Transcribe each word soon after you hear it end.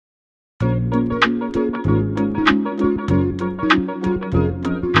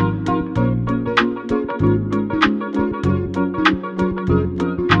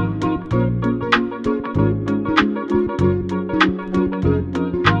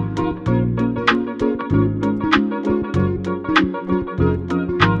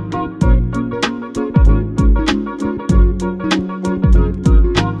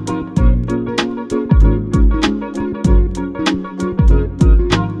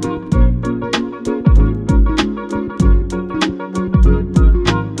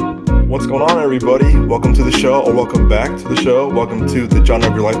going on, everybody? Welcome to the show, or welcome back to the show. Welcome to the Genre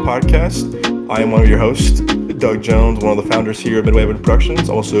of Your Life podcast. I am one of your hosts, Doug Jones, one of the founders here at Midway Avenue Productions,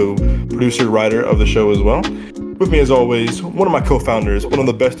 also producer, writer of the show as well. With me, as always, one of my co-founders, one of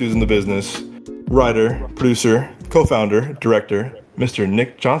the best dudes in the business, writer, producer, co-founder, director, Mr.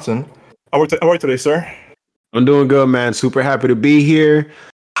 Nick Johnson. How are you today, sir? I'm doing good, man. Super happy to be here.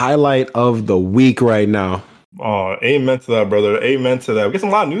 Highlight of the week right now. Oh, amen to that, brother. Amen to that. We got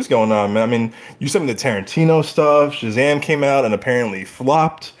a lot of news going on, man. I mean, you sent me the Tarantino stuff. Shazam came out and apparently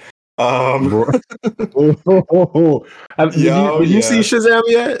flopped. Did you see Shazam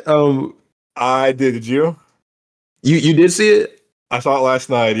yet? I did. Did you? You did see it? I saw it last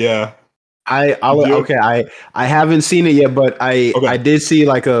night. Yeah. I haven't seen it yet, but I did see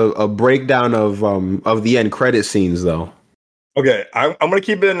like a breakdown of the end credit scenes though. Okay, I'm gonna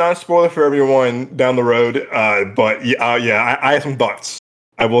keep it a non-spoiler for everyone down the road. But I have some thoughts.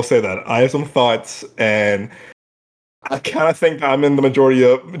 I will say that I have some thoughts, and I kind of think I'm in the majority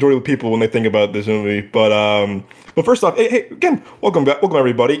of the people when they think about this movie. But first off, hey, again, welcome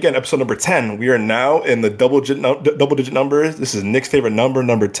everybody. Again, episode number 10. We are now in the double digit numbers. This is Nick's favorite number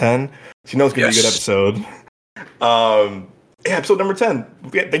 10. So you know it's gonna be a good episode. Yeah, episode number 10.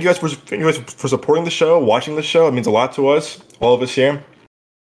 Thank you guys for supporting the show, watching the show. It means a lot to us, all of us here.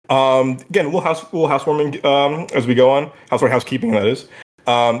 Again, a little housewarming as we go on. Housekeeping, that is.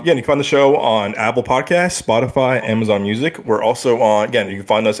 Again, you can find the show on Apple Podcasts, Spotify, Amazon Music. We're also on, again, you can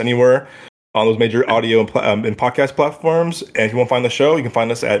find us anywhere on those major audio and podcast platforms. And if you want to find the show, you can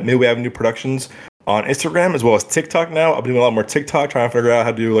find us at Midway Avenue Productions on Instagram, as well as TikTok now. I've been doing a lot more TikTok, trying to figure out how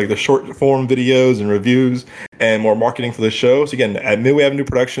to do like the short form videos and reviews and more marketing for the show. So again, at Midway Avenue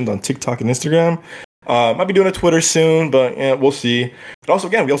Productions on TikTok and Instagram. Might be doing a Twitter soon, but yeah, we'll see. And also,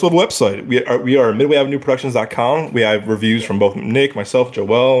 again, we also have a website. We are midwayavenueproductions.com. We have reviews from both Nick, myself,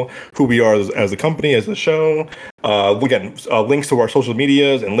 Joel, who we are as a company, as the show. Again, links to our social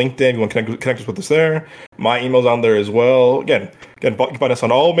medias and LinkedIn. You want to connect us with us there. My email's on there as well. Again, you can find us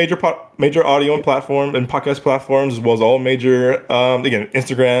on all major audio and podcast platforms, as well as all major, again,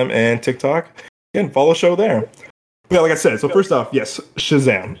 Instagram and TikTok. Again, follow the show there. Yeah, like I said, so first off, yes,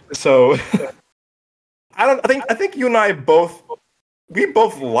 Shazam. So I think you and I both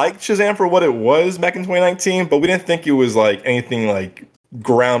liked Shazam for what it was back in 2019, but we didn't think it was like anything like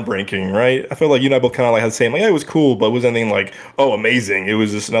groundbreaking, right? I feel like you and I both kind of like had the same, like, yeah, it was cool, but it wasn't anything like, oh, amazing. It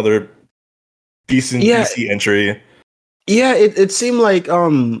was just another decent DC entry. Yeah, it seemed like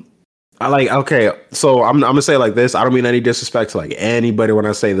okay, so I'm gonna say it like this. I don't mean any disrespect to like anybody when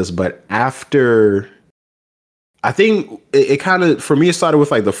I say this, but after, I think it kind of, for me, it started with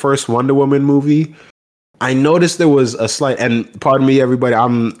like the first Wonder Woman movie. I noticed there was a slight, and pardon me, everybody,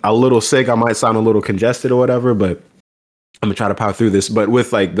 I'm a little sick. I might sound a little congested or whatever, but I'm gonna try to power through this. But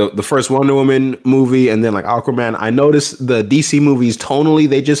with like the first Wonder Woman movie and then like Aquaman, I noticed the DC movies tonally,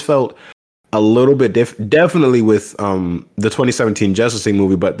 they just felt a little bit definitely with the 2017 Justice League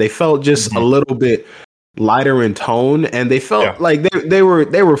movie, but they felt just a little bit lighter in tone, and they felt like they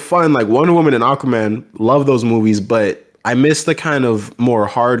were fun. Like Wonder Woman and Aquaman, love those movies, but I miss the kind of more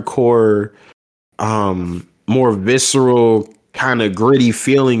hardcore, more visceral, kind of gritty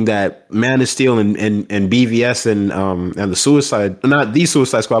feeling that Man of Steel and BVS and the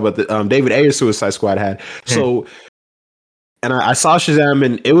Suicide Squad, but the David Ayer's Suicide Squad had. So, and I saw Shazam,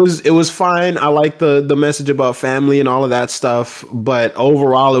 and it was fine. I like the message about family and all of that stuff, but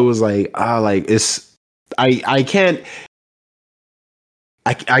overall, it was like I guess I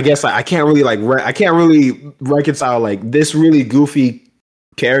can't really reconcile like this really goofy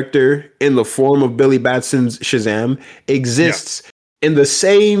character in the form of Billy Batson's Shazam exists in the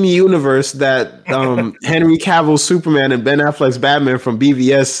same universe that Henry Cavill's Superman and Ben Affleck's Batman from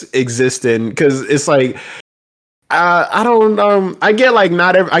BVS exist in, because it's like I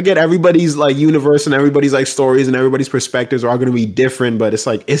get everybody's like universe and everybody's like stories and everybody's perspectives are all going to be different, but it's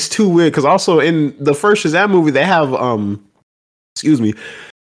like it's too weird, because also in the first Shazam movie they have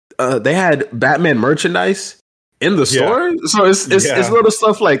they had Batman merchandise in the store, so it's little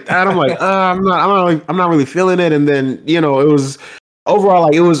stuff like that. I'm like, I'm not really feeling it. And then, you know, it was overall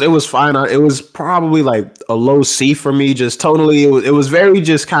like it was fine. It was probably like a low C for me, just tonally. It was very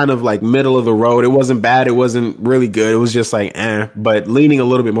just kind of like middle of the road. It wasn't bad, it wasn't really good. It was just like but leaning a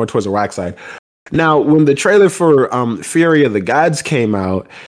little bit more towards the rock side. Now, when the trailer for Fury of the Gods came out,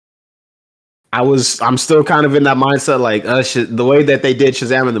 I'm still kind of in that mindset, like the way that they did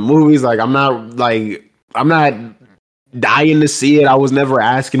Shazam in the movies. Like I'm not dying to see it. I was never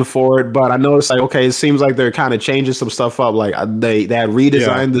asking for it, but I noticed like, okay, it seems like they're kind of changing some stuff up. Like they had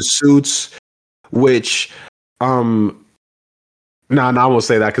redesigned the suits, which No, I won't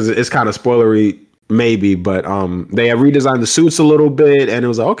say that because it's kind of spoilery, maybe. But they have redesigned the suits a little bit, and it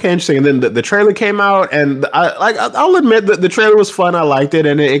was like, okay, interesting. And then the trailer came out, and I'll admit that the trailer was fun. I liked it,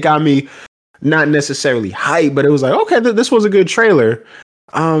 and it got me not necessarily hype, but it was like, okay, this was a good trailer.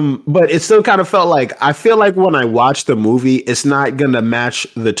 But it still kind of felt like, I feel like when I watch the movie, it's not gonna match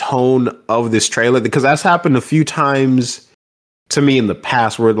the tone of this trailer, because that's happened a few times to me in the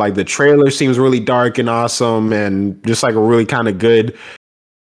past, where like the trailer seems really dark and awesome and just like a really kind of good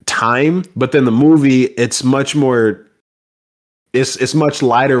time, but then the movie, it's much more, it's much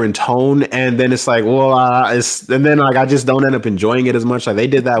lighter in tone, and then it's like, well, and then like I just don't end up enjoying it as much. Like they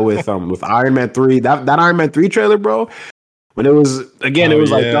did that with Iron Man 3, that Iron Man 3 trailer, bro. When it was, again, it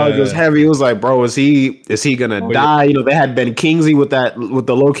was like, dog, it was heavy. It was like, bro, is he gonna die? You know, they had Ben Kingsley with the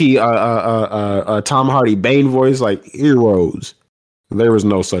low-key Tom Hardy Bane voice, like heroes. There was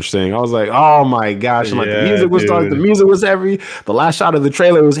no such thing. I was like, oh my gosh. And like the music was dark, the music was heavy. The last shot of the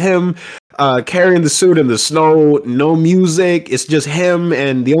trailer was him carrying the suit in the snow, no music. It's just him,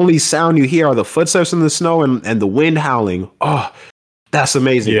 and the only sound you hear are the footsteps in the snow and the wind howling. Oh, that's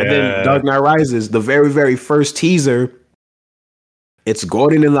amazing. And then Dark Knight Rises, the very, very first teaser. It's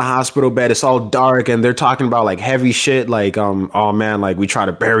Gordon in the hospital bed. It's all dark, and they're talking about like heavy shit, like oh man, like we try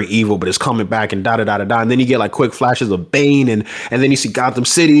to bury evil, but it's coming back, and da da da da da. And then you get like quick flashes of Bane, and then you see Gotham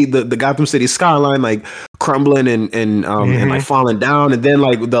City, the Gotham City skyline like crumbling and like falling down. And then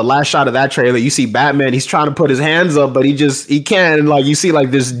like the last shot of that trailer, you see Batman. He's trying to put his hands up, but he can't. And like you see like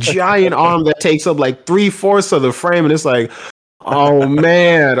this giant arm that takes up like 3/4 of the frame, and it's like, oh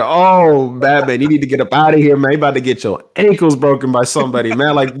man, Batman, you need to get up out of here, man. You about to get your ankles broken by somebody,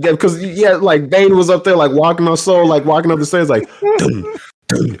 man. Like, because like Bane was up there, like walking up the stairs, like dun,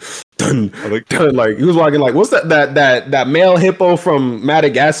 dun, dun, dun. Like he was walking like, what's that male hippo from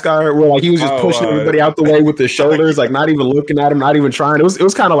Madagascar, where like he was just pushing everybody out the way with his shoulders, like not even looking at him, not even trying. It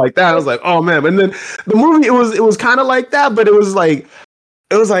was kind of like that. I was like, oh man. And then the movie, it was kind of like that, but it was like,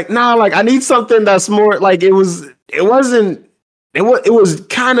 nah, like I need something that's more like it was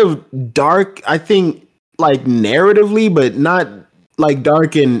kind of dark, I think, like narratively, but not like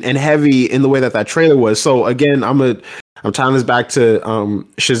dark and heavy in the way that trailer was. So again, I'm tying this back to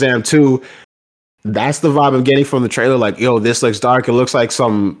Shazam 2. That's the vibe I'm getting from the trailer. Like, yo, this looks dark. It looks like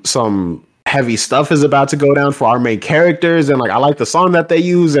some heavy stuff is about to go down for our main characters, and like I like the song that they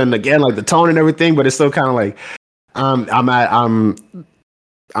use, and again, like the tone and everything. But it's still kind of like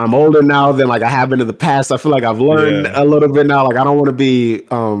I'm older now than like I have been in the past. I feel like I've learned a little bit now. Like I don't want to be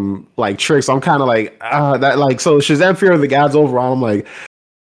like tricked. So I'm kind of like that. Like so, Shazam: Fear of the Gods overall, I'm like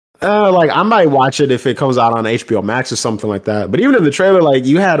I might watch it if it comes out on HBO Max or something like that. But even in the trailer, like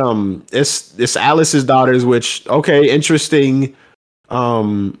you had it's Alice's daughters, which interesting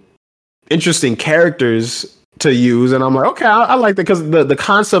characters to use, and I'm like, okay, I like that, because the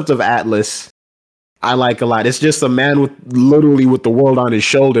concept of Atlas I like a lot. It's just a man with the world on his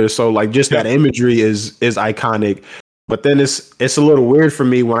shoulders. So like just that imagery is iconic. But then it's a little weird for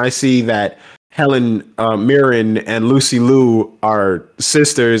me when I see that Helen Mirren and Lucy Liu are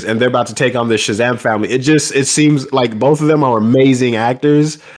sisters, and they're about to take on the Shazam family. It seems like both of them are amazing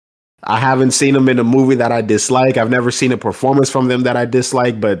actors. I haven't seen them in a movie that I dislike. I've never seen a performance from them that I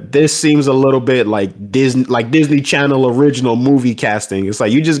dislike, but this seems a little bit like Disney Channel original movie casting. It's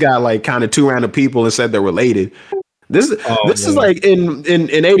like you just got like kind of two random people and said they're related. This is like in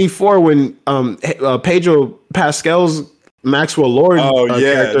 84 when Pedro Pascal's Maxwell Lord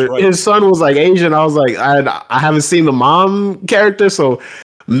character, right. His son was like Asian. I was like, I haven't seen the mom character, so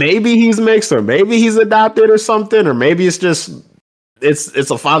maybe he's mixed, or maybe he's adopted or something, or maybe it's just it's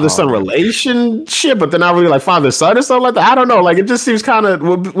a father-son relationship, but they're not really like father-son or something like that. I don't know. Like it just seems kind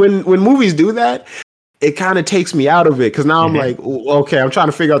of, when movies do that, it kind of takes me out of it, because now I'm like, okay, I'm trying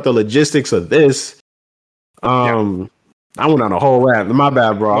to figure out the logistics of this. I went on a whole rant. My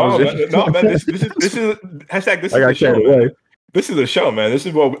bad, bro. Man, this is hashtag. This is the show. This is the show, man. This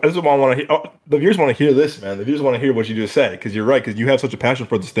is what I want to hear. Oh, the viewers want to hear this, man. The viewers want to hear what you just said, because you're right. Because you have such a passion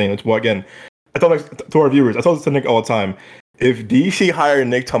for this thing. It's again, I tell to our viewers. I tell this to Nick all the time. If DC hired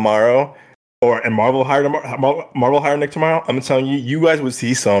Nick tomorrow, and Marvel hired Nick tomorrow, I'm telling you, you guys would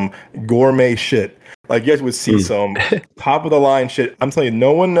see some gourmet shit. Like you guys would see some top of the line shit. I'm telling you,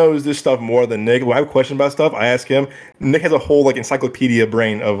 no one knows this stuff more than Nick. When I have a question about stuff, I ask him. Nick has a whole like encyclopedia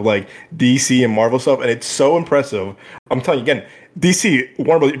brain of like DC and Marvel stuff, and it's so impressive. I'm telling you again, DC,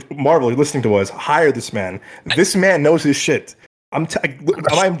 Marvel, you're listening to us, hire this man. This man knows his shit. I'm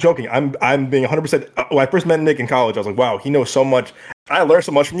not even joking. I'm being 100%. When I first met Nick in college, I was like, wow, he knows so much. I learned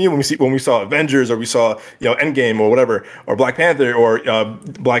so much from you when we saw Avengers or we saw Endgame or whatever or Black Panther or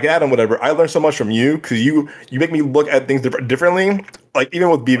Black Adam, whatever. I learned so much from you because you make me look at things differently. Like even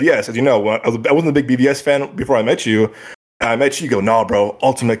with BVS, as you know, I wasn't a big BVS fan before I met you. And I met you, go, nah, bro,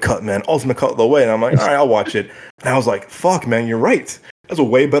 Ultimate Cut, man, Ultimate Cut the way. And I'm like, all right, I'll watch it. And I was like, fuck, man, you're right. That's a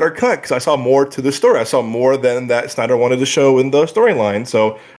way better cut because I saw more to the story. I saw more than that Snyder wanted to show in the storyline.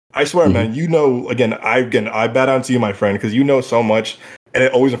 So I swear, man, again, I bow down to you, my friend, because you know so much, and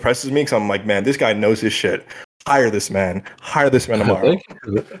it always impresses me because I'm like, man, this guy knows his shit. Hire this man tomorrow.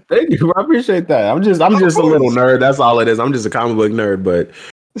 Thank you. I appreciate that. I'm just a little nerd. That's all it is. I'm just a comic book nerd, but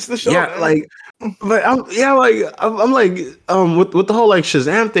it's the show. Yeah, man. but I'm like with the whole like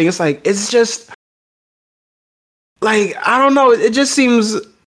Shazam thing. It's like it's just like I don't know. It just seems.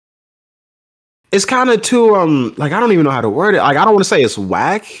 It's kind of too like I don't even know how to word it. Like I don't want to say it's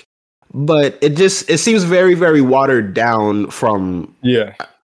whack, but it seems very very watered down from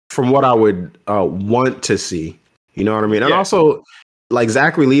what I would want to see. You know what I mean? And also like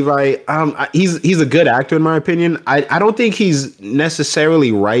Zachary Levi, he's a good actor in my opinion. I don't think he's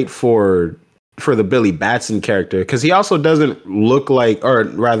necessarily right for the Billy Batson character because he also doesn't look like, or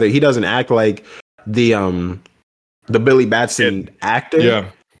rather, he doesn't act like the Billy Batson actor. Yeah.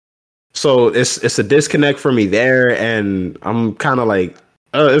 So it's a disconnect for me there, and I'm kind of like,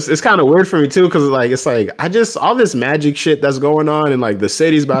 it's kind of weird for me too, because it's like I just all this magic shit that's going on, and like the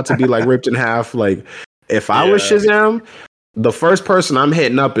city's about to be like ripped in half. Like if I was Shazam, the first person I'm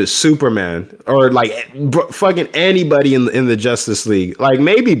hitting up is Superman or like fucking anybody in the Justice League. Like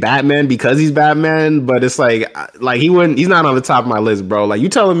maybe Batman because he's Batman, but it's like he's not on the top of my list, bro. Like you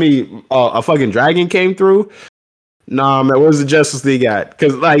telling me a fucking dragon came through? Nah, man, where's the Justice League at?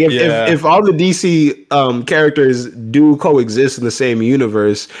 Because like if all the DC characters do coexist in the same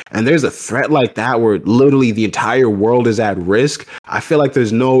universe, and there's a threat like that where literally the entire world is at risk, I feel like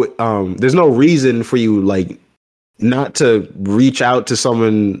there's no reason for you like not to reach out to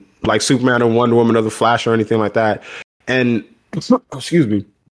someone like Superman or Wonder Woman or the Flash or anything like that. And excuse me.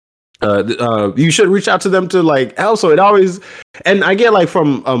 You should reach out to them to like also it always, and I get like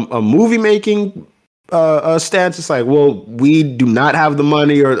from a movie making stance, it's like, well, we do not have the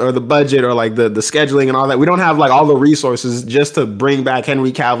money or the budget or like the scheduling and all that. We don't have like all the resources just to bring back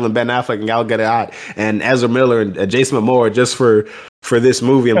Henry Cavill and Ben Affleck and Gal Gadot and Ezra Miller and Jason Momoa just for this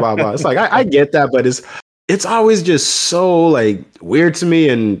movie and blah blah. It's like I get that, but it's always just so like weird to me,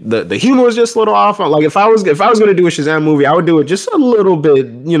 and the humor is just a little off. Like if I was going to do a Shazam movie, I would do it just a little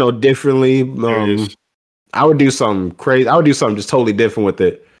bit, differently. I would do something crazy. I would do something just totally different with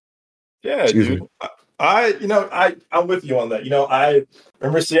it. Yeah, dude. I'm with you on that. I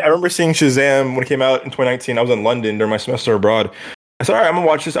remember seeing Shazam when it came out in 2019. I was in London during my semester abroad. I said, all right, I'm gonna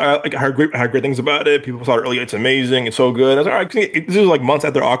watch this. I heard great things about it. People thought earlier it's amazing. It's so good. I was like, all right, this is like months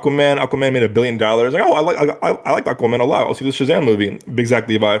after Aquaman. Aquaman made $1 billion. I was like, oh, I like Aquaman a lot. I'll see this Shazam movie. Big Zach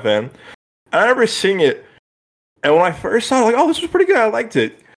Levi fan. I remember seeing it, and when I first saw it, I was like, oh, this was pretty good. I liked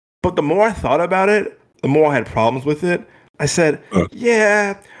it. But the more I thought about it, the more I had problems with it. I said,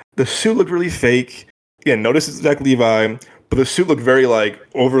 yeah, the suit looked really fake. Yeah, notice it's Zach Levi, but the suit looked very like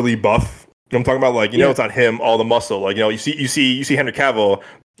overly buff. You know what I'm talking about? Like, it's not him, all the muscle. Like, you see Henry Cavill,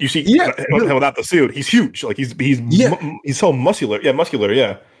 you see him without the suit. He's huge. Like he's so muscular. Yeah, muscular.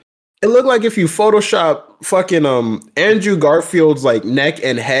 Yeah. It looked like if you Photoshop fucking Andrew Garfield's like neck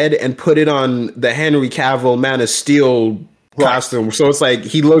and head and put it on the Henry Cavill Man of Steel costume. So it's like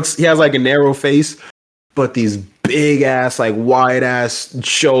he has like a narrow face, but these big ass, like wide ass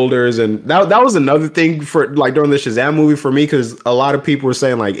shoulders, and that was another thing for like during the Shazam movie for me, because a lot of people were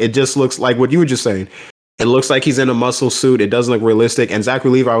saying like it just looks like what you were just saying. It looks like he's in a muscle suit. It doesn't look realistic. And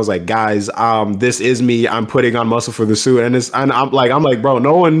Zachary Levi was like, guys, this is me. I'm putting on muscle for the suit, and I'm like, bro,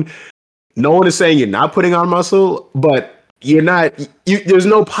 no one is saying you're not putting on muscle, but you're not. There's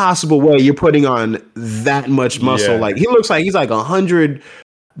no possible way you're putting on that much muscle. Like he looks like he's like 100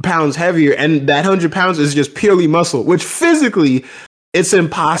 pounds heavier, and that 100 pounds is just purely muscle, which physically it's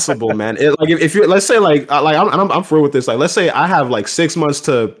impossible, man. Like if you're, let's say like I'm for real with this. Like let's say I have like 6 months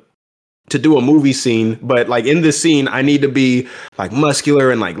to do a movie scene, but like in this scene I need to be like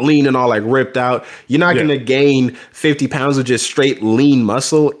muscular and like lean and all like ripped out. You're not gonna gain 50 pounds of just straight lean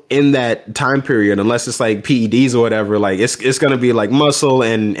muscle in that time period unless it's like PEDs or whatever. Like it's gonna be like muscle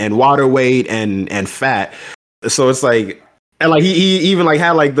and water weight and fat. So it's like, and like he even like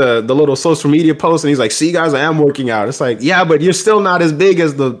had like the little social media post, and he's like, see guys, I am working out. It's like, yeah, but you're still not as big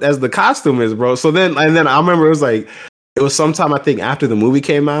as the costume is, bro. So then I remember it was sometime I think after the movie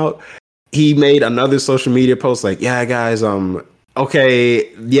came out, he made another social media post like, yeah guys,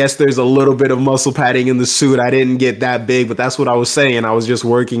 okay, yes, there's a little bit of muscle padding in the suit. I didn't get that big, but that's what I was saying. I was just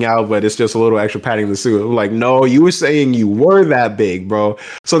working out, but it's just a little extra padding in the suit. I'm like, no, you were saying you were that big, bro.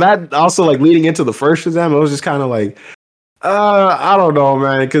 So that also like leading into the first Shazam, it was just kind of like, I don't know,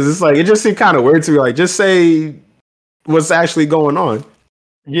 man, because it's like it just seemed kind of weird to me. Like, just say what's actually going on.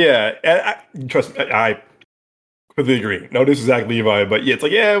 Yeah, and trust me, I completely agree. No disrespect, Levi, but yeah, it's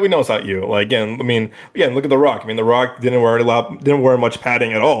like, yeah, we know it's not you. Like again, I mean, again, look at The Rock. I mean, The Rock didn't wear much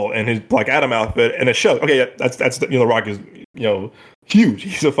padding at all in his Black Adam outfit, and it showed. Okay, yeah, that's The Rock is huge.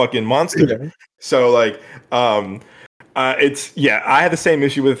 He's a fucking monster. Yeah. So like, it's yeah, I had the same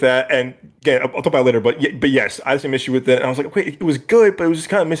issue with that, and again, I'll talk about it later. But yes, I had the same issue with it. And I was like, wait, it was good, but it was just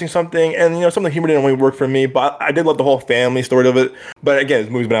kind of missing something, and some of the humor didn't really work for me. But I did love the whole family story of it. But again,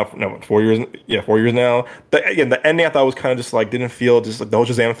 this movie's been out for 4 years. Yeah, 4 years now. But again, the ending I thought was kind of just like didn't feel just like the whole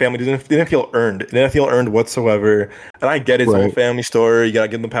Shazam family didn't feel earned. It didn't feel earned whatsoever. And I get it's a whole family story. You gotta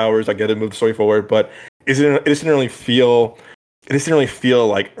give them the powers. I get it, move the story forward. But it just didn't really feel. It just didn't really feel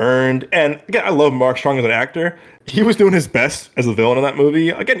like earned. And again, I love Mark Strong as an actor. He was doing his best as a villain in that movie.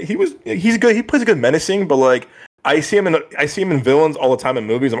 Again, he's good. He plays a good menacing, but like I see him in villains all the time in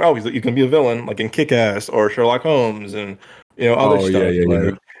movies. I'm like, oh, he's gonna be a villain, like in Kick-Ass or Sherlock Holmes, and other stuff.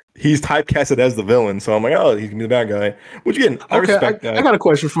 Yeah. He's typecasted as the villain, so I'm like, oh, he's gonna be the bad guy. Which again, I respect that. I got a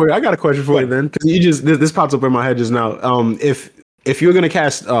question for you. Then, because you just this popped up in my head just now. If you're gonna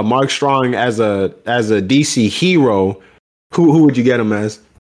cast Mark Strong as a DC hero, who would you get him as?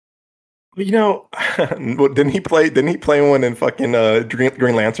 Didn't he play one in fucking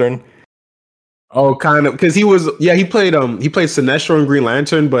Green Lantern? Oh, kind of, because he played Sinestro in Green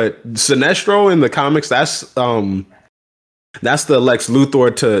Lantern, but Sinestro in the comics, that's the Lex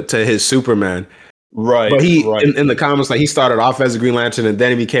Luthor to his Superman. Right. But in the comics, like he started off as a Green Lantern and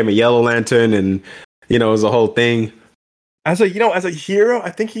then he became a Yellow Lantern, and it was a whole thing. As a hero, I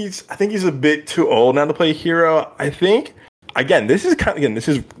think he's a bit too old now to play a hero. I think again,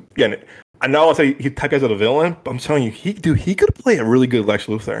 I know I'll say he typecast as a villain, but I'm telling you, he could play a really good Lex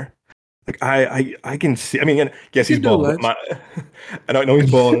Luthor. Like I can see. I mean, again, yes, he's bald. I don't know he's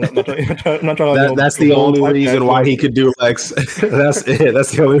bald. I'm not trying that's the only reason why he could do Lex. That's it.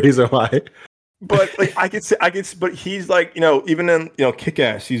 That's the only reason why. But like I could, but he's like even in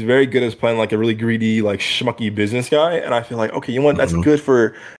Kick-Ass, he's very good as playing like a really greedy, like schmucky business guy, and I feel like okay, that's good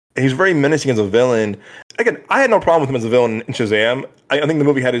for. He's very menacing as a villain. Again, I had no problem with him as a villain in Shazam. I think the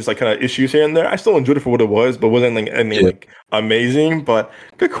movie had its like kind of issues here and there. I still enjoyed it for what it was, but wasn't like anything like amazing. But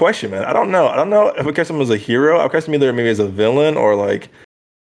good question, man. I don't know if I cast him as a hero. I'll cast him either maybe as a villain or like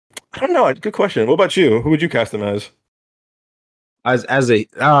I don't know. Good question. What about you? Who would you cast him as? As a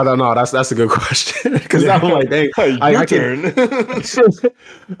I don't know. That's a good question because I'm like, dang, I can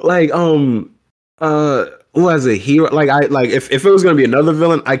like who as a hero? Like if it was gonna be another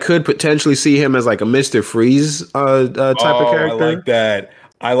villain, I could potentially see him as like a Mr. Freeze type of character. I like that.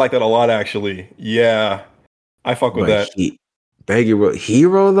 I like that a lot, actually. Yeah, I fuck with that.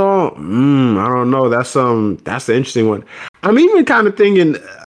 Hero though, I don't know. That's the interesting one. I'm even kind of thinking.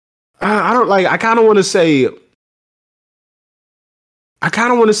 I don't like. I kind of want to say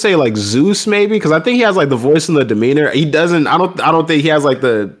like Zeus maybe, because I think he has like the voice and the demeanor. He doesn't. I don't think he has like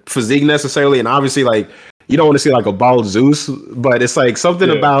the physique necessarily, and obviously like. You don't want to see like a bald Zeus, but it's like something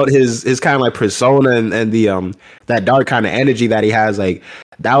about his kind of like persona and the that dark kind of energy that he has. Like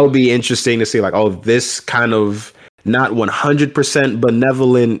that would be interesting to see. Like, oh, this kind of not 100%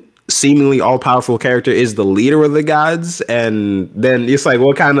 benevolent, seemingly all powerful character is the leader of the gods, and then it's like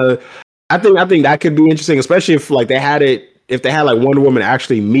what kind of. I think that could be interesting, especially if like they had like Wonder Woman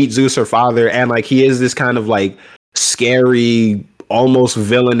actually meet Zeus, her father, and like he is this kind of like scary, almost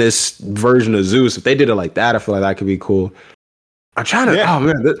villainous version of Zeus. If they did it like that, I feel like that could be cool. I'm trying to. Oh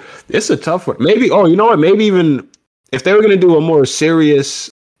man, it's a tough one. Maybe. Oh, you know what? Maybe even if they were gonna do a more serious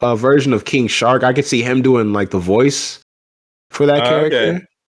version of King Shark, I could see him doing like the voice for that character. Okay.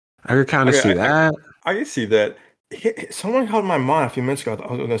 I could kind of see that. I can see that. Someone called my mind a few minutes ago.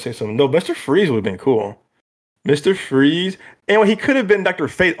 I was gonna say something. No, Mr. Freeze would have been cool. Mr. Freeze, and he could have been Dr.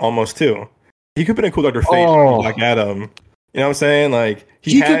 Fate almost too. He could have been a cool Dr. Fate, Black Adam. You know what I'm saying? Like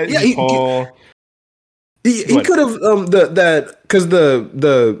he could have because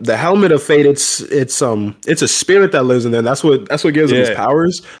the helmet of fate. It's a spirit that lives in there. That's what gives him his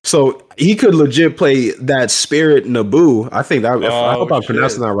powers. So he could legit play that spirit Naboo. I think that. I hope I'm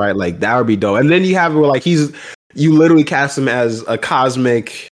pronouncing that right. Like that would be dope. And then you have like you literally cast him as a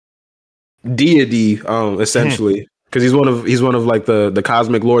cosmic deity, essentially. Because he's one of like the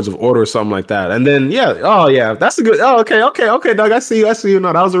cosmic lords of order or something like that. And then that's a good. Oh, okay, Doug. I see you.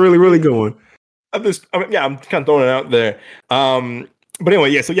 No, that was a really, really good one. I'm kind of throwing it out there. But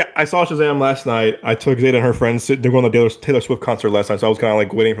anyway, yeah. So yeah, I saw Shazam last night. I took Zeta and her friends. They're going to the Taylor Swift concert last night, so I was kind of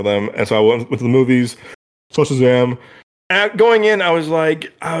like waiting for them. And so I went to the movies, saw Shazam. And going in, I was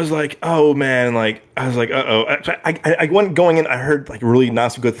like, oh man, like I was like, uh-oh. I went going in. I heard like really not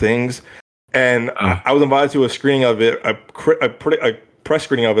so good things, and I was invited to a screening of it, a press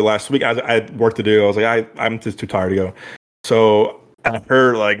screening of it last week. I had work to do. I was like, I'm just too tired to go. So I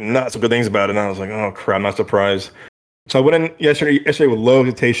heard like not so good things about it, and I was like, oh crap, I'm not surprised. So I went in yesterday with low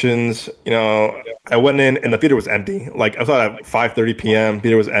expectations. You know, I went in and the theater was empty. Like I saw it at like 5:30 p.m.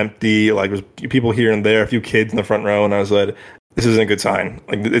 Theater was empty. Like there was people here and there, a few kids in the front row, and I was like, this isn't a good sign.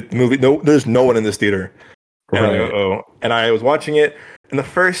 Like the movie, there's no one in this theater. And Right. and I was watching it. In the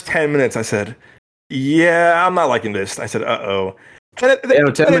first 10 minutes, I said, yeah, I'm not liking this. I said, uh-oh.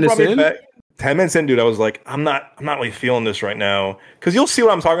 And 10 minutes in? back. 10 minutes in, dude, I was like, I'm not really feeling this right now. Because you'll see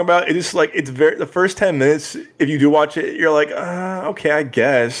what I'm talking about. It is like, it's very, the first 10 minutes, if you do watch it, you're like, okay, I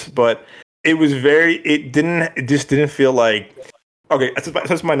guess. But it was it just didn't feel like, okay,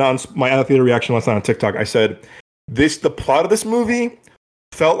 that's my out of theater reaction last night on TikTok. I said, the plot of this movie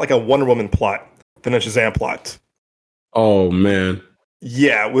felt like a Wonder Woman plot than a Shazam plot. Oh man.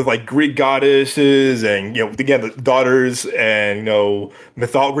 Yeah, with like Greek goddesses and again the daughters and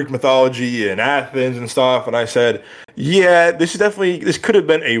Greek mythology and Athens and stuff. And I said, yeah, this could have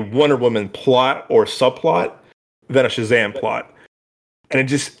been a Wonder Woman plot or subplot than a Shazam plot. And it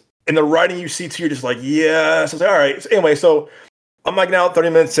just in the writing you see too, you're just like, yeah. So I was like, all right. So anyway, so I'm like now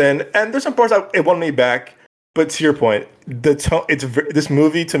 30 minutes in, and there's some parts it won me back. But to your point, the tone, this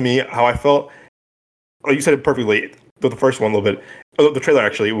movie to me, how I felt. Like you said it perfectly. The first one a little bit. The trailer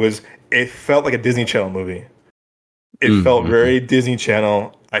actually it felt like a Disney Channel movie. It felt very Disney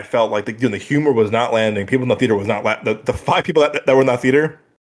Channel. I felt like the humor was not landing. People in the theater was not the 5 people that were in that theater.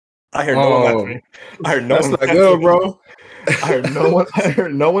 I heard no one laughing. I heard no one laughing. Good, bro. I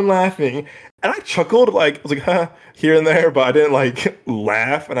heard no one laughing. And I chuckled I was like, huh, here and there, but I didn't like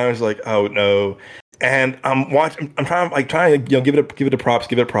laugh. And I was like, oh no. And I'm trying to give it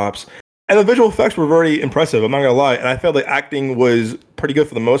props. And the visual effects were very impressive. I'm not gonna lie, and I felt the acting was pretty good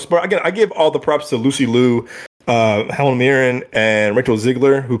for the most part. Again, I give all the props to Lucy Liu, Helen Mirren, and Rachel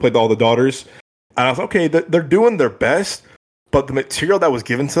Ziegler, who played all the daughters. And I was like, okay, they're doing their best, but the material that was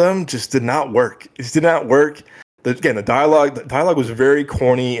given to them just did not work. It just did not work. The dialogue was very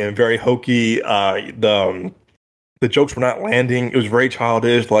corny and very hokey. The jokes were not landing. It was very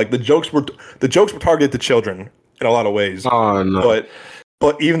childish. Like the jokes were targeted to children in a lot of ways. Oh no.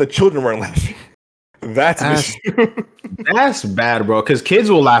 But even the children weren't laughing. That's an issue. That's bad, bro. Because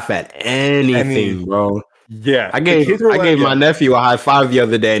kids will laugh at anything, bro. Yeah, I gave my nephew a high five the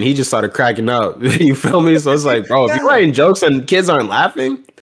other day, and he just started cracking up. You feel me? So it's like, bro, if you're writing jokes and kids aren't laughing,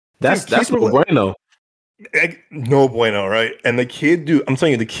 that's no bueno. No bueno, right? And I'm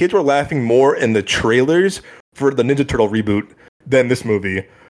telling you, the kids were laughing more in the trailers for the Ninja Turtle reboot than this movie.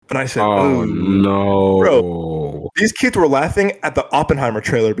 And I said, oh no, bro, these kids were laughing at the Oppenheimer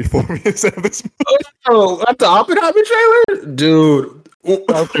trailer before me instead of this movie. Oh, at the Oppenheimer trailer? Dude.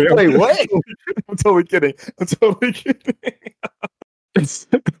 Okay, wait, what? I'm totally kidding.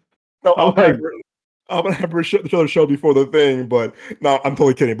 No, Oppenheimer showed before the thing, but no, I'm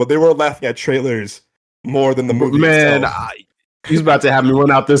totally kidding. But they were laughing at trailers more than the movie. Man, he's about to have me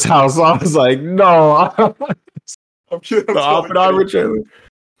run out this house. I was like, no. I'm kidding. The Oppenheimer trailer.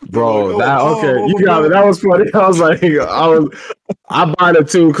 Bro, you got it. That was funny. I was like, I buy it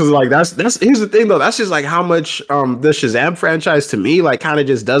too because like that's here's the thing though. That's just like how much the Shazam franchise to me like kind of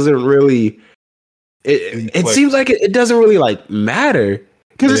just doesn't really. It seems like it doesn't really like matter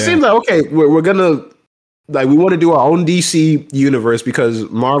because it seems like okay, we're gonna like we want to do our own DC universe because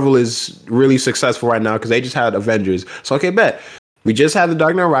Marvel is really successful right now because they just had Avengers. So okay, bet. We just had The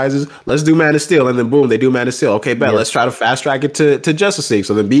Dark Knight Rises. Let's do Man of Steel. And then boom, they do Man of Steel. Okay, bet. Let's try to fast track it to Justice League.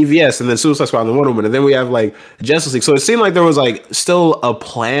 So then BVS and then Suicide Squad and then Wonder Woman. And then we have like Justice League. So it seemed like there was like still a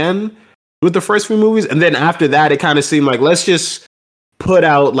plan with the first few movies. And then after that, it kind of seemed like let's just put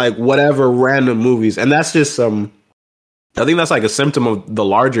out like whatever random movies. And that's just I think that's like a symptom of the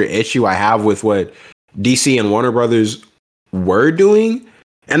larger issue I have with what DC and Warner Brothers were doing.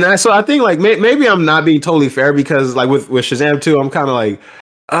 And so I think like maybe I'm not being totally fair because like with Shazam 2, I'm kind of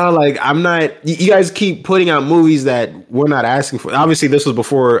like I'm not. You guys keep putting out movies that we're not asking for. Obviously, this was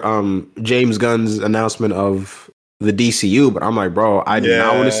before James Gunn's announcement of the DCU, but I'm like, bro, I do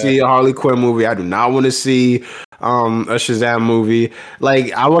not want to see a Harley Quinn movie. I do not want to see a Shazam movie.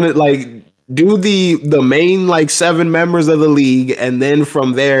 Like I want to like do the main like 7 members of the league, and then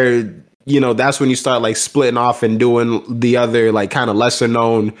from there. That's when you start like splitting off and doing the other like kind of lesser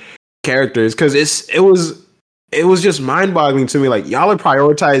known characters because it was just mind boggling to me. Like y'all are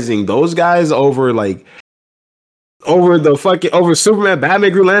prioritizing those guys over over Superman,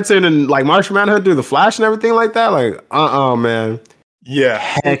 Batman, Green Lantern, and like Martian Manhunter, the Flash, and everything like that. Like man, Yeah,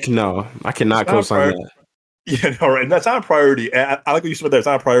 heck no, I cannot co-sign that. Yeah, no, right. And that's not a priority. I like what you said there. It's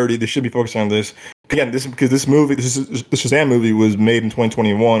not a priority. They should be focusing on this. Again, the Shazam movie was made in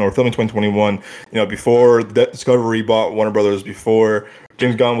 2021 or filmed in 2021. Before Discovery bought Warner Brothers, before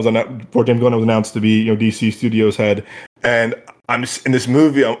James Gunn was announced to be DC Studios head. And I'm just, in this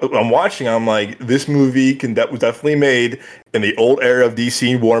movie I'm watching. I'm like, this movie that was definitely made in the old era of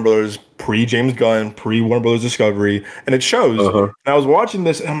DC Warner Brothers, pre James Gunn, pre Warner Brothers Discovery, and it shows. And I was watching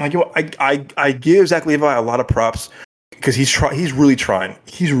this, and I'm like, I give Zach Levi a lot of props because he's really trying.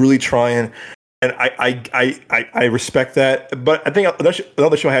 He's really trying, and I respect that. But I think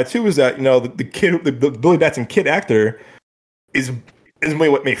another show I had too is that the Billy Batson kid actor is maybe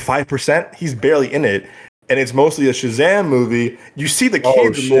 5%. He's barely in it. And it's mostly a Shazam movie. You see the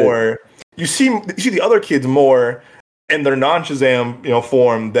kids more. You see the other kids more in their non-Shazam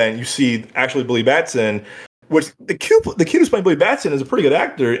form than you see actually Billy Batson. Which the kid who's playing Billy Batson is a pretty good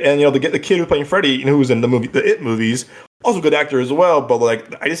actor, and the kid who's playing Freddy, who was in the It movies, also a good actor as well. But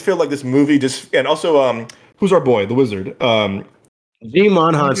like, I just feel like this movie and also who's our boy, the Wizard.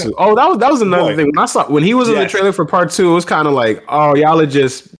 Jimon Hansu. Oh, that was another thing. When he was in the trailer for part 2, it was kind of like, oh, y'all are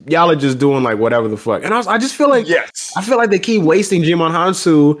just doing like whatever the fuck. And I just feel like I feel like they keep wasting Jimon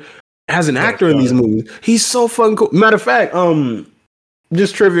Hansu as an actor in these movies. He's so fucking cool. Matter of fact,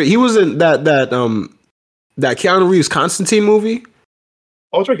 just trivia, he was in that Keanu Reeves Constantine movie.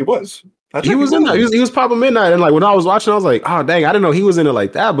 Oh, that's right, he was. He was in that. He was Papa Midnight, and like when I was watching, I was like, "Oh dang, I didn't know he was in it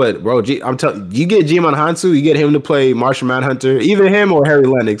like that." But bro, I'm telling you, get Jimon Hansu, you get him to play Martian Manhunter, either him or Harry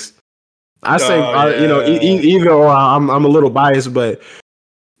Lennox. I say, either or. I'm a little biased, but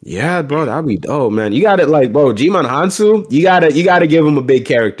yeah, bro, that'd be dope, man. You got it, like, bro, Jimon Hansu, you gotta give him a big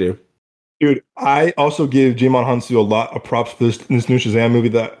character. Dude, I also give Jimon Hansu a lot of props for this new Shazam movie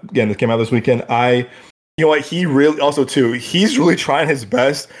that came out this weekend. He really also too. He's really trying his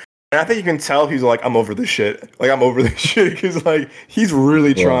best. And I think you can tell he's like, I'm over this shit. Like, I'm over this shit because like he's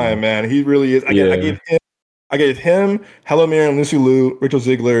really trying, man. He really is. I gave him, Helen Mirren, Lucy Liu, Rachel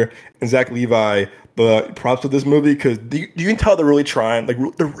Ziegler, and Zach Levi the props of this movie because you can tell they're really trying. Like,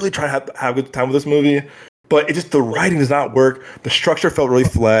 they're really trying to have a good time with this movie. But the writing does not work. The structure felt really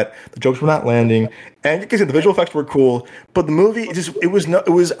flat. The jokes were not landing. And like I said, the visual effects were cool. But the movie,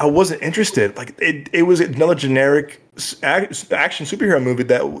 I wasn't interested. Like, it was another generic action superhero movie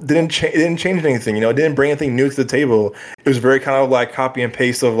that didn't change anything. It didn't bring anything new to the table. It was very kind of like copy and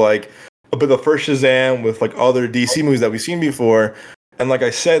paste of like a bit of the first Shazam with like other DC movies that we've seen before. And like I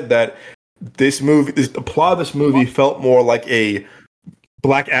said, that the plot of this movie felt more like a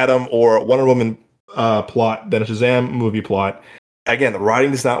Black Adam or Wonder Woman plot than a Shazam movie plot. Again, the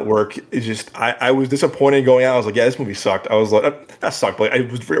writing does not work. It's just I was disappointed going out. I was like, yeah, this movie sucked. I was like, that sucked. But I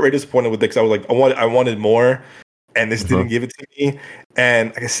was very disappointed with it because I was like, I wanted more, and this didn't give it to me. And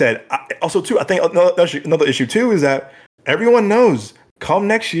like I said, I think another issue too is that everyone knows come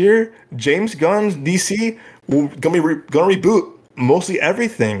next year, James Gunn's DC gonna reboot mostly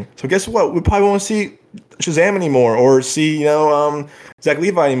everything. So guess what? We probably won't see Shazam anymore or see Zach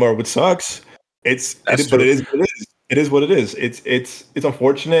Levi anymore, which sucks. It is what it is. It's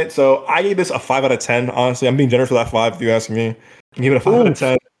unfortunate. So I gave this a 5 out of 10. Honestly, I'm being generous with that 5. If you ask me, I give it a 5 out of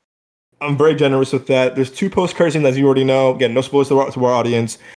 10. I'm very generous with that. There's 2 post-credit scenes, as you already know. Again, no spoilers to our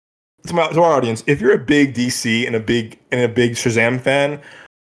audience. To our audience, if you're a big DC and a big Shazam fan,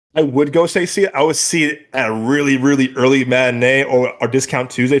 I would go see it. I would see it at a really, really early matinee or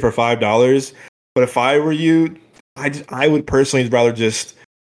discount Tuesday for $5. But if I were you, I would personally rather just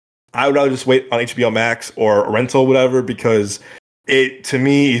wait on HBO Max or a rental, whatever, because to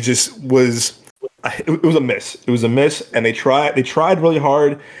me it just was it was a miss. It was a miss, and they tried really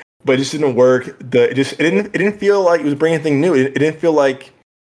hard, but it just didn't work. It didn't feel like it was bringing anything new. It didn't feel like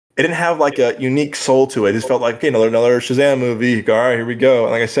it didn't have like a unique soul to it. It just felt like, okay, another Shazam movie. All right, here we go.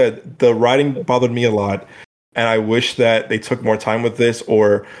 And like I said, the writing bothered me a lot, and I wish that they took more time with this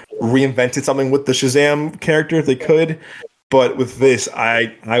or reinvented something with the Shazam character if they could. But with this,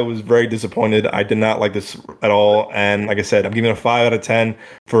 I was very disappointed. I did not like this at all. And like I said, I'm giving it a 5 out of 10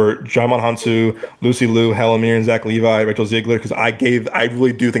 for Jimon Hansu, Lucy Liu, Helen Mirren, Zach Levi, Rachel Ziegler, because I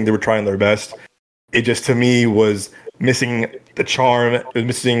really do think they were trying their best. It just, to me, was missing the charm. It was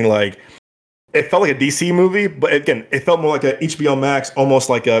missing, like, it felt like a DC movie, but again, it felt more like a HBO Max, almost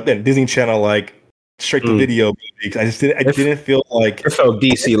like a Disney Channel, like straight to video movie. I didn't feel like it felt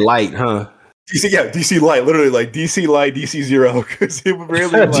DC light, huh? DC, yeah, DC Light, literally like DC Light, DC Zero, because it really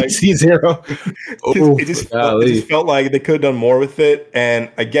like DC Zero. Oh, it just felt like they could have done more with it. And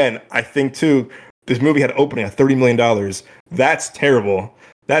again, I think too, this movie had opening at $30 million. That's terrible.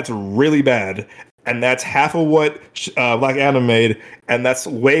 That's really bad, and that's half of what Black Adam made, and that's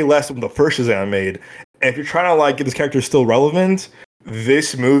way less than the first Shazam made. And if you're trying to like get this character still relevant,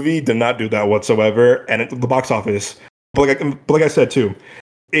 this movie did not do that whatsoever. And the box office, but like I said too,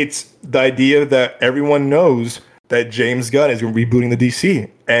 it's the idea that everyone knows that James Gunn is rebooting the DC,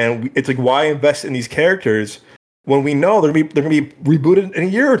 and it's like, why invest in these characters when we know they're gonna be rebooted in a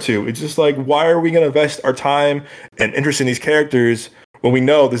year or two? It's just like, why are we gonna invest our time and interest in these characters when we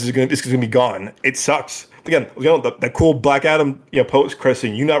know this is gonna be gone? It sucks. Again, that cool Black Adam, post credit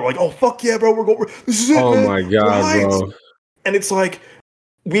scene. You know, we're like, oh fuck yeah, bro, this is it. Oh man. my god, bro! And it's like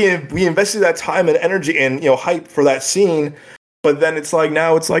we invested that time and energy and hype for that scene. But then it's like,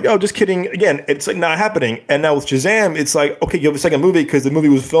 now it's like, oh, just kidding. Again, it's like not happening. And now with Shazam, it's like, okay, you have a second movie because the movie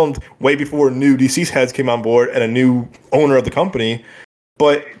was filmed way before new DC's heads came on board and a new owner of the company.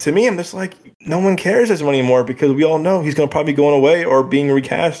 But to me, I'm just like, no one cares as much anymore because we all know he's going to probably be going away or being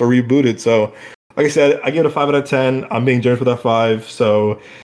recast or rebooted. So, like I said, I give it a 5 out of 10. I'm being generous with that 5. So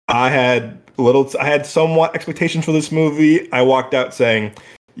I had somewhat expectations for this movie. I walked out saying,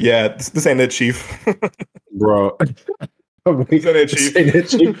 yeah, this ain't it, Chief. Bro. Chief.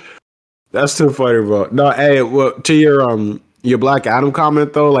 That's too funny, bro. No, hey, well, to your Black Adam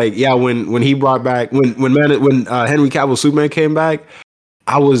comment though, like, yeah, when he brought back when Henry Cavill Superman came back,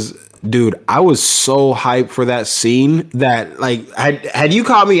 I was so hyped for that scene that, like, had you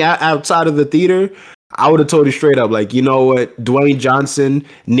caught me outside of the theater, I would have told you straight up, like, you know what, Dwayne Johnson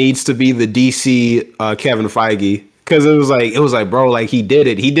needs to be the DC Kevin Feige. Because it was like, bro, like, he did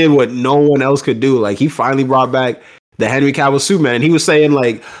it. He did what no one else could do. Like, he finally brought back the Henry Cavill Superman. And he was saying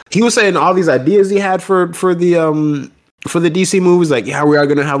all these ideas he had for the DC movies. Like, yeah, we are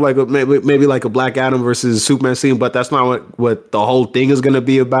gonna have like maybe like a Black Adam versus Superman scene, but that's not what the whole thing is gonna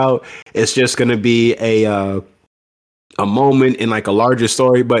be about. It's just gonna be a moment in like a larger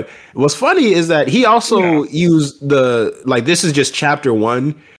story. But what's funny is that he also used this is just chapter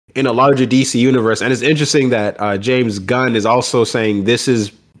 1 in a larger DC universe. And it's interesting that James Gunn is also saying this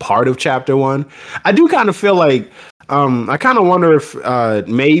is part of chapter 1. I do kind of feel like, I kind of wonder if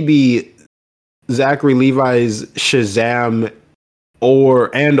maybe Zachary Levi's Shazam or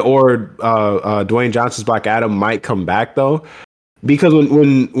Dwayne Johnson's Black Adam might come back though. Because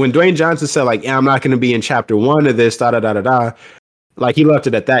when Dwayne Johnson said, like, yeah, I'm not going to be in chapter 1 of this, like, he left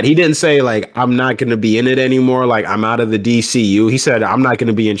it at that. He didn't say, like, I'm not going to be in it anymore. Like, I'm out of the DCU. He said, I'm not going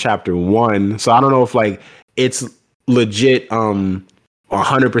to be in chapter 1. So I don't know if, like, it's legit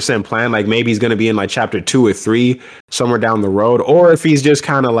 100% planned. Like, maybe he's going to be in, like, chapter 2 or 3 somewhere down the road. Or if he's just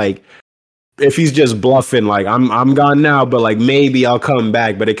kind of, like, if he's just bluffing, like, I'm gone now, but, like, maybe I'll come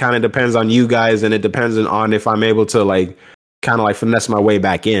back. But it kind of depends on you guys, and it depends on if I'm able to, like, kind of, like, finesse my way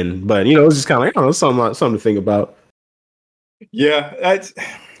back in. But, it's just kind of like, I don't know, something to think about. Yeah, that's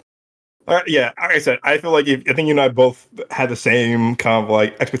yeah. Like I said, I feel like I think you and I both had the same kind of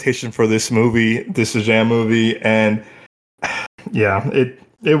like expectation for this movie, this Shazam movie, and yeah,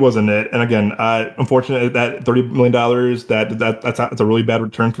 it wasn't it. And again, unfortunately, that $30 million, that's a really bad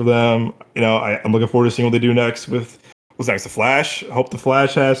return for them. I'm looking forward to seeing what they do next with what's next. The Flash. I hope the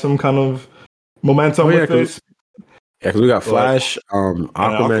Flash has some kind of momentum with this. Yeah, because we got Flash,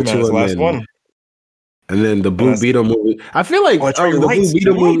 Aquaman 2, is the last one. And then the Blue Beetle movie. I feel like the Blue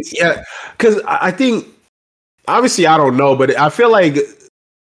Beetle movie, yeah, because I think, obviously I don't know, but I feel like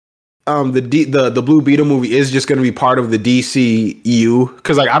the Blue Beetle movie is just going to be part of the DCU,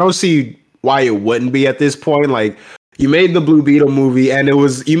 because, like, I don't see why it wouldn't be at this point. Like, you made the Blue Beetle movie, and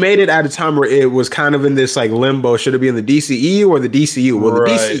you made it at a time where it was kind of in this, like, limbo. Should it be in the DCEU or the DCU? Well, the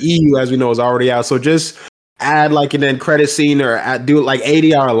DCEU, as we know, is already out. So just add, like, an end credit scene or do like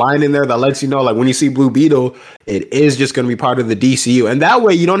 80-hour line in there that lets you know, like, when you see Blue Beetle, it is just going to be part of the DCU. And that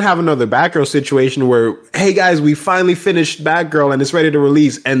way you don't have another Batgirl situation where, hey guys, we finally finished Batgirl and it's ready to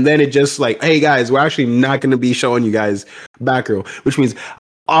release. And then it just like, hey guys, we're actually not going to be showing you guys Batgirl, which means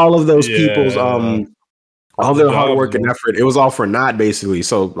all of those people's, all their hard work and effort, it was all for naught, basically.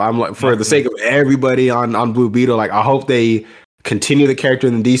 So I'm like, for the sake of everybody on Blue Beetle, like, I hope they continue the character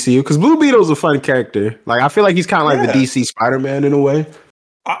in the DCU, because Blue Beetle's a fun character. Like, I feel like he's kind of like the DC Spider-Man in a way.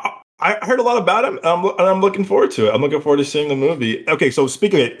 I heard a lot about him, and I'm looking forward to it. I'm looking forward to seeing the movie. Okay, so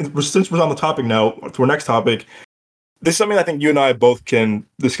speaking of it, since we're on the topic now, to our next topic, this is something I think you and I both can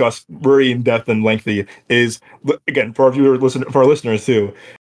discuss very in depth and lengthy. Is, again, for our listeners too,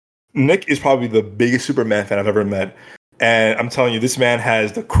 Nick is probably the biggest Superman fan I've ever met. And I'm telling you, this man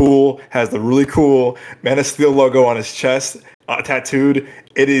has the really cool Man of Steel logo on his chest, tattooed.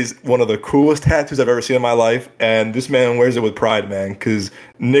 It is one of the coolest tattoos I've ever seen in my life. And this man wears it with pride, man, because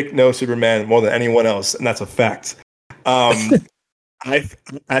Nick knows Superman more than anyone else. And that's a fact. I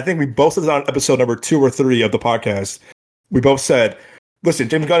think we both said on episode number 2 or 3 of the podcast. We both said, listen,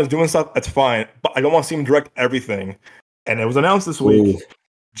 James Gunn is doing stuff, that's fine, but I don't want to see him direct everything. And it was announced this week,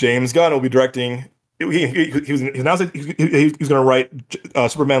 James Gunn will be directing. He announced that he was going to write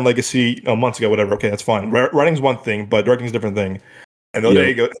Superman Legacy months ago, whatever. Okay, that's fine. Writing's one thing, but directing's a different thing. And the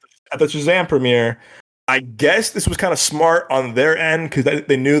other day, at the Shazam premiere, I guess this was kind of smart on their end because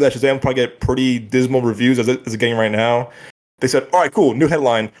they knew that Shazam would probably get pretty dismal reviews as it's getting right now. They said, all right, cool, new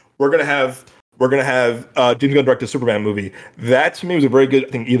headline. We're gonna have James Gunn direct a Superman movie. That to me was a very good, I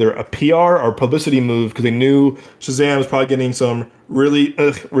think, either a PR or publicity move because they knew Shazam was probably getting some really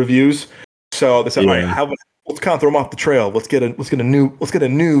reviews. So they said, all right, let's kind of throw them off the trail. Let's get a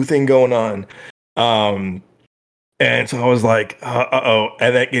new thing going on. And so I was like, uh-oh.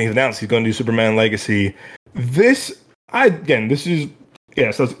 And that getting announced, he's going to do Superman Legacy. So I'll say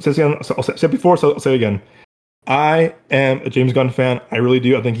it before, so I'll say it again. I am a James Gunn fan. I really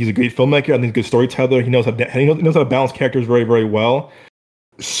do. I think he's a great filmmaker. I think he's a good storyteller. He knows how to balance characters very, very well.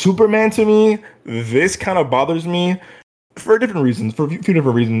 Superman, to me, this kind of bothers me for different reasons. For a few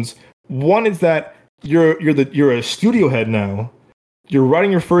different reasons. One is that you're a studio head now. You're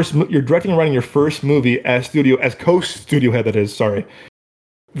directing and writing your first movie as co-studio head. That is, sorry.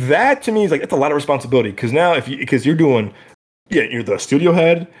 That to me is like it's a lot of responsibility because now you're the studio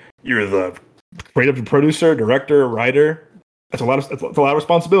head, you're the creative producer, director, writer. That's a lot of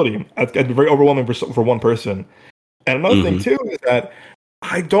responsibility. That'd be very overwhelming for one person. And another thing too is that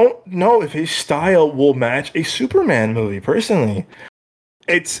I don't know if his style will match a Superman movie. Personally,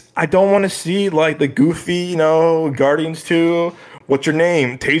 I don't want to see like the goofy, Guardians 2. What's your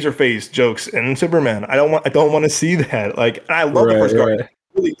name? Taserface jokes and Superman. I don't want to see that. Like, I love the first Guardian. I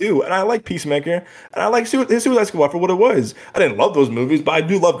really do. And I like Peacemaker. And I like Suicide Squad for what it was. I didn't love those movies, but I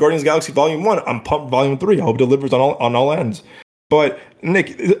do love Guardians of the Galaxy Volume 1. I'm pumped Volume 3. I hope it delivers on all ends. But,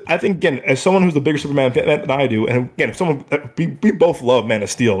 Nick, I think, again, as someone who's a bigger Superman fan than I do, and again, we both love Man of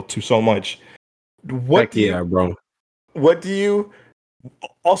Steel so much. What do you...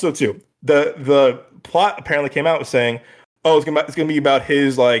 Also, too, the plot apparently came out saying, it's gonna be about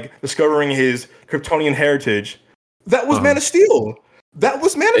his discovering his Kryptonian heritage. That was Man of Steel. That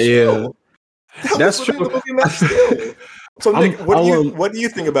was Man of Steel. That's true. Man of Steel. So Nick, what do you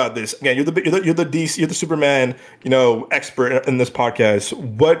think about this? Again, you're the DC, you're the Superman, expert in this podcast.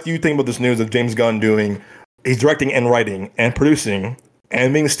 What do you think about this news of James Gunn he's directing and writing and producing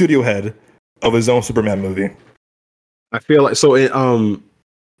and being the studio head of his own Superman movie? I feel like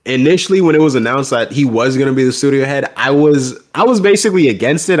initially when it was announced that he was going to be the studio head, I was basically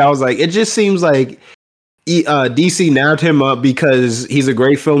against it. I was like, it just seems like DC nabbed him up because he's a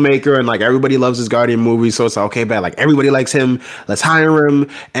great filmmaker and like everybody loves his Guardian movies. So it's like, okay, bad. Like everybody likes him. Let's hire him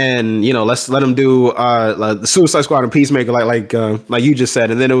and let's let him do the Suicide Squad and Peacemaker, like you just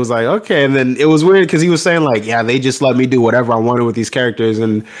said. And then it was like, okay. And then it was weird because he was saying like, yeah, they just let me do whatever I wanted with these characters,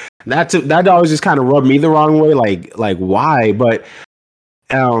 and that always just kind of rubbed me the wrong way. Like why? But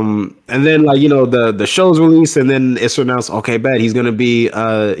and then the show's released, and then it's announced, okay, bet he's gonna be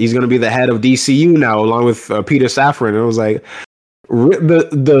the head of DCU now, along with Peter Safran. And it was like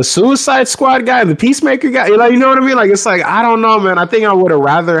the Suicide Squad guy, the Peacemaker guy. You know what I mean? Like it's like I don't know, man. I think I would have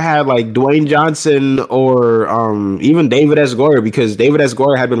rather had like Dwayne Johnson or even David S. Goyer, because David S.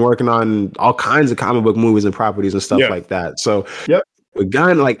 Goyer had been working on all kinds of comic book movies and properties and stuff like that. So with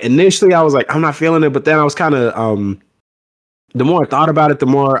Gunn, like initially I was like, I'm not feeling it, but then I was kind of the more I thought about it, the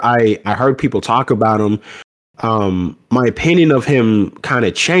more I heard people talk about him. My opinion of him kind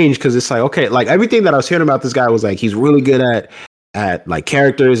of changed because it's like, okay, like everything that I was hearing about this guy was like, he's really good at like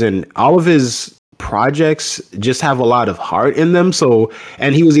characters, and all of his projects just have a lot of heart in them. So,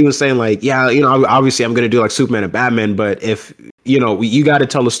 and he was even saying like, obviously I'm going to do like Superman and Batman, but if, you got to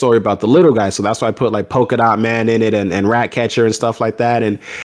tell a story about the little guy. So that's why I put like Polka Dot Man in it and Ratcatcher and stuff like that. And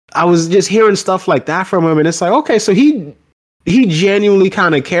I was just hearing stuff like that from him. And it's like, okay, so he genuinely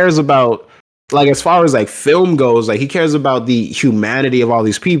kind of cares about, like, as far as like film goes, like he cares about the humanity of all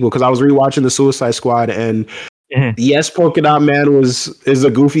these people. Because I was rewatching the Suicide Squad, and yes, Polka Dot Man is a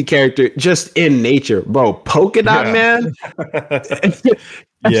goofy character just in nature, bro. Polka Dot Man,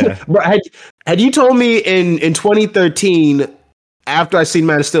 bro. Had you told me in 2013, after I seen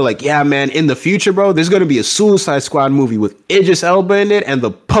Man of Steel, like, yeah, man, in the future, bro, there's gonna be a Suicide Squad movie with Idris Elba in it and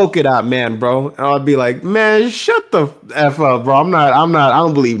the Polka Dot Man, bro. And I'd be like, man, shut the F up, bro. I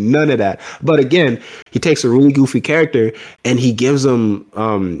don't believe none of that. But again, he takes a really goofy character and he gives him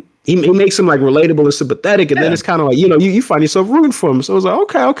he makes him like relatable and sympathetic, and then it's kind of like, you know, you find yourself rooting for him. So I was like,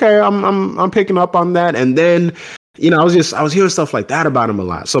 okay, I'm picking up on that. And then, you know, I was hearing stuff like that about him a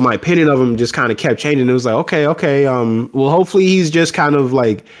lot. So my opinion of him just kind of kept changing. It was like, okay, well, hopefully he's just kind of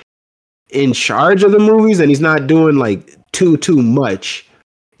like in charge of the movies and he's not doing like too much.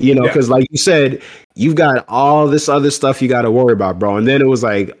 You know, because like you said, you've got all this other stuff you got to worry about, bro. And then it was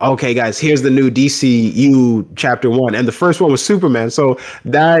like, okay, guys, here's the new DCU chapter 1. And the first one was Superman. So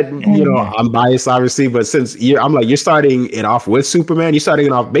that, you know, I'm biased, obviously. But since you're starting it off with Superman, you're starting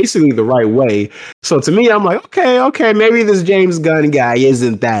it off basically the right way. So to me, I'm like, okay, maybe this James Gunn guy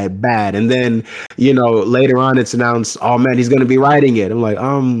isn't that bad. And then, you know, later on it's announced, oh, man, he's going to be writing it. I'm like,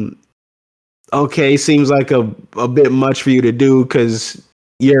 okay, seems like a bit much for you to do because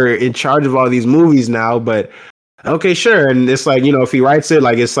you're in charge of all these movies now, but okay, sure. And it's like, you know, if he writes it,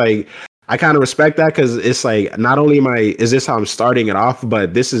 like, it's like, I kind of respect that because it's like, not only is this how I'm starting it off,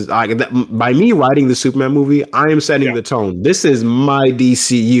 but this is like, by me writing the Superman movie, I am setting the tone. This is my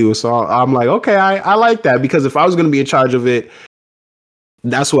DCU. So I'm like, okay, I like that, because if I was going to be in charge of it,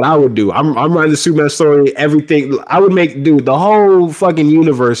 that's what I would do. I'm writing the Superman story, everything. I would make, dude, the whole fucking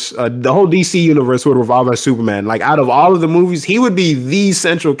universe, the whole DC universe would revolve around Superman. Like, out of all of the movies, he would be the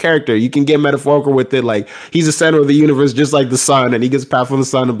central character. You can get metaphorical with it. Like, he's the center of the universe, just like the sun, and he gets power from the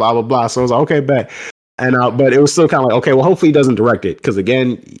sun and blah, blah, blah. So I was like, okay, bet. And, but it was still kind of like, okay, well, hopefully he doesn't direct it. Cause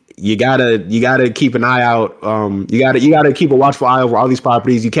again, you gotta keep an eye out. You gotta keep a watchful eye over all these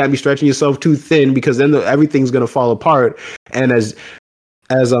properties. You can't be stretching yourself too thin, because then everything's going to fall apart. And as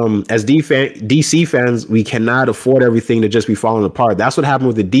DC fans, we cannot afford everything to just be falling apart. That's what happened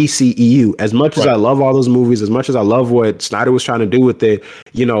with the DCEU. As much as I love all those movies, as much as I love what Snyder was trying to do with it,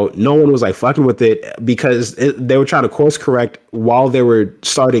 you know, no one was like fucking with it because they were trying to course correct while they were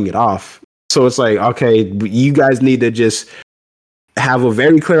starting it off. So it's like, okay, you guys need to just have a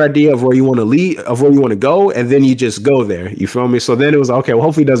very clear idea of where you want to lead, of where you want to go, and then you just go there. You feel me? So then it was okay, well,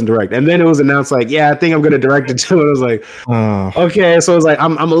 hopefully he doesn't direct. And then it was announced like, yeah, I think I'm going to direct it too. And I was like, okay. So it was like,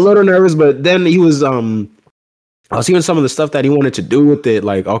 I'm a little nervous, but then he was, I was hearing some of the stuff that he wanted to do with it.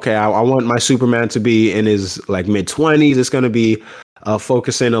 Like, okay, I want my Superman to be in his like mid-20s. It's going to be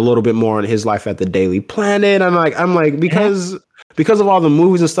focusing a little bit more on his life at the Daily Planet. I'm like, because of all the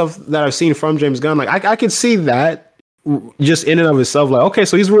movies and stuff that I've seen from James Gunn, like I could see that just in and of itself. Like, okay,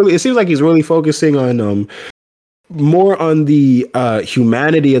 so it seems like he's really focusing on more on the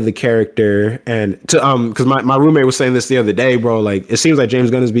humanity of the character, and to because my roommate was saying this the other day, bro. Like, it seems like James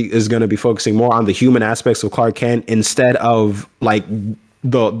Gunn is going to be focusing more on the human aspects of Clark Kent instead of like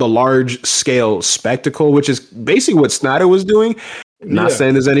the large scale spectacle, which is basically what Snyder was doing. Not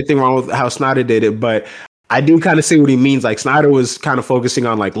saying there's anything wrong with how Snyder did it, but I do kind of see what he means. Like, Snyder was kind of focusing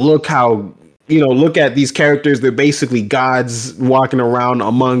on like, look at these characters. They're basically gods walking around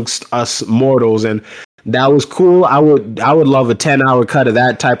amongst us mortals. And that was cool. I would love a 10-hour cut of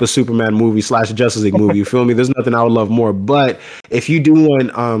that type of Superman movie / Justice League movie. You feel me? There's nothing I would love more. But if you do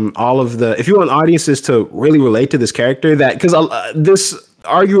want if you want audiences to really relate to this character, that because this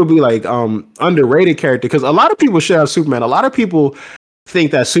arguably like underrated character, because a lot of people shit out Superman. A lot of people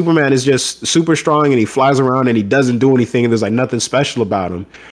think that Superman is just super strong and he flies around and he doesn't do anything and there's like nothing special about him.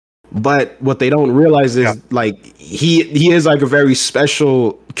 But what they don't realize is like he is like a very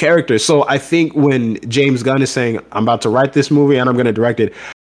special character. So I think when James Gunn is saying, I'm about to write this movie and I'm going to direct it,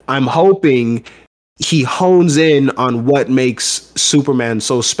 I'm hoping he hones in on what makes Superman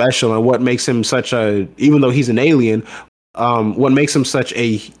so special and what makes him even though he's an alien, what makes him such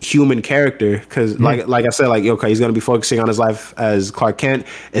a human character. Because like I said, like, okay, he's going to be focusing on his life as Clark Kent.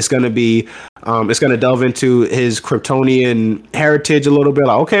 It's going to be it's going to delve into his Kryptonian heritage a little bit.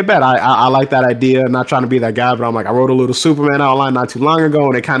 Like, okay, bet I like that idea. I'm not trying to be that guy, but I'm like, I wrote a little Superman outline not too long ago,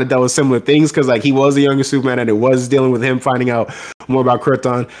 and it kind of dealt with similar things because like he was a younger Superman and it was dealing with him finding out more about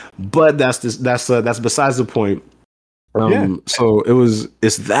Krypton. But that's besides the point. So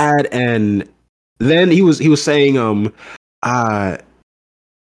it's that, and then he was saying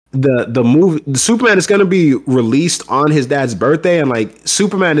the movie, the Superman is going to be released on his dad's birthday, and like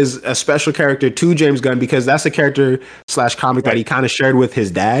Superman is a special character to James Gunn because that's a character / comic that he kind of shared with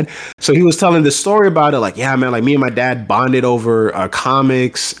his dad. So he was telling the story about it, like, yeah, man, like me and my dad bonded over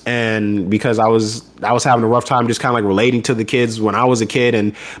comics, and because I was having a rough time just kind of like relating to the kids when I was a kid,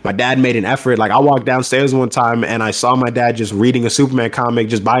 and my dad made an effort. Like, I walked downstairs one time and I saw my dad just reading a Superman comic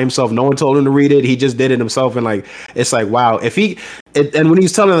just by himself. No one told him to read it. He just did it himself. And like, it's like, wow, if he, and when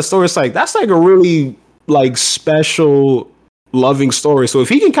he's telling the story, it's like that's like a really like special, loving story. So if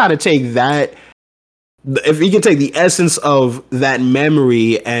he can kind of take that, if he can take the essence of that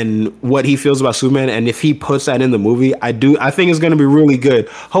memory and what he feels about Superman, and if he puts that in the movie, I think it's going to be really good.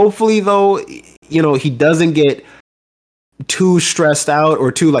 Hopefully, though, he doesn't get too stressed out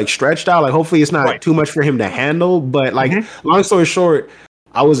or too like stretched out. Like, hopefully, it's not too much for him to handle. But like, long story short,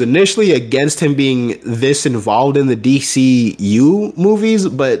 I was initially against him being this involved in the DCU movies,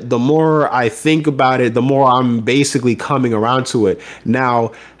 but the more I think about it, the more I'm basically coming around to it.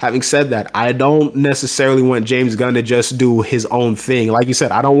 Now, having said that, I don't necessarily want James Gunn to just do his own thing. Like you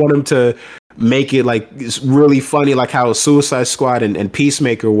said, I don't want him to make it like it's really funny, like how Suicide Squad and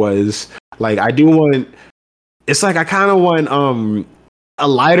Peacemaker was. Like, I do want, it's like I kind of want a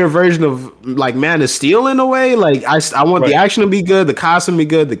lighter version of like Man of Steel in a way. Like I want the action to be good, the costume to be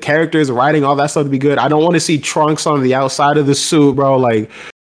good, the characters, the writing, all that stuff to be good. I don't want to see Trunks on the outside of the suit, bro. Like,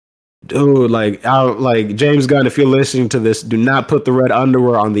 dude, like James Gunn, if you're listening to this, do not put the red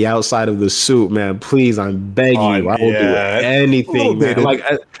underwear on the outside of the suit, man. Please, I'm begging you. I will do anything, man. Like,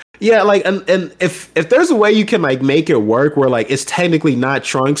 and if there's a way you can like make it work where like it's technically not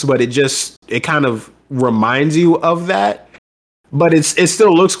Trunks, but it kind of reminds you of that, but it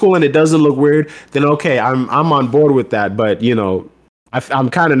still looks cool and it doesn't look weird, then okay, I'm on board with that. But I'm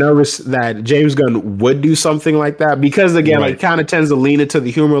kind of nervous that James Gunn would do something like that because again, like kind of tends to lean into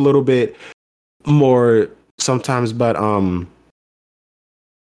the humor a little bit more sometimes. But I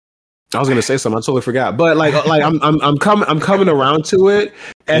was gonna say something, I totally forgot. But like I'm coming around to it,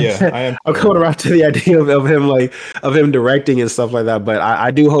 and I'm coming around to the idea of him directing and stuff like that. But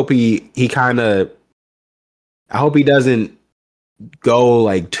I do hope he I hope he doesn't go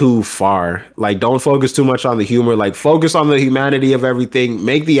like too far. Like, don't focus too much on the humor. Like, focus on the humanity of everything.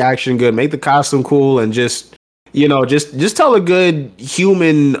 Make the action good. Make the costume cool, and just tell a good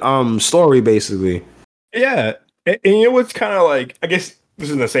human story, basically. Yeah, and it's kind of like, I guess this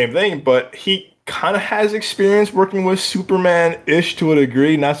is the same thing, but he kind of has experience working with Superman-ish to a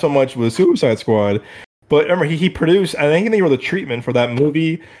degree. Not so much with Suicide Squad, but remember he produced. I think they were the treatment for that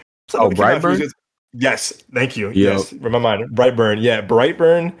movie. Brightburn. Yes, thank you. Yep. Yes, remember mine. Brightburn. Yeah,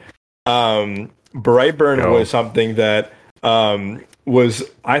 Brightburn. Brightburn was something that was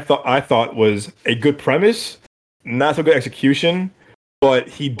I thought was a good premise, not so good execution, but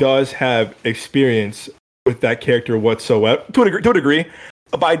he does have experience with that character whatsoever to a degree.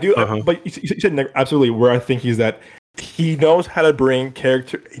 But I do. But you said absolutely where I think he's that he knows how to bring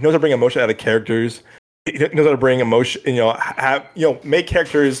character. He knows how to bring emotion out of characters. He knows how to bring emotion. Make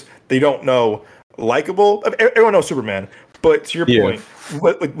characters they don't know likable. Everyone knows Superman, but to your point,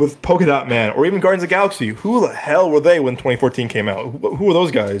 with Polka Dot Man or even Guardians of the Galaxy, who the hell were they when 2014 came out? Who were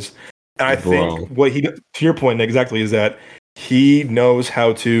those guys? And I think what he, to your point exactly, is that he knows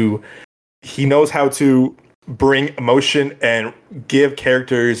how to bring emotion and give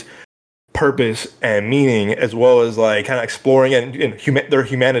characters purpose and meaning, as well as like kind of exploring their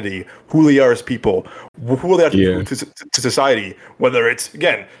humanity, who they are as people, who they are to society, whether it's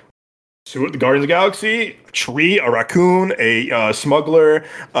again. So the Guardians of the Galaxy, a tree, a raccoon, a smuggler,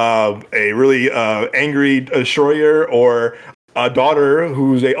 a really angry destroyer, or a daughter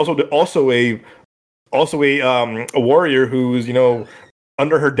who's also a warrior who's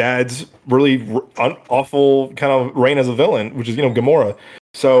under her dad's really awful kind of reign as a villain, which is Gamora.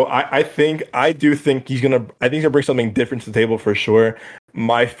 So I do think he's gonna bring something different to the table for sure.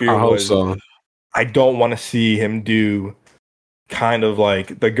 My fear was I don't want to see him do kind of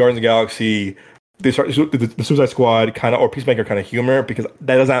like the Guardians of the Galaxy, the Suicide Squad kind of, or Peacemaker kind of humor, because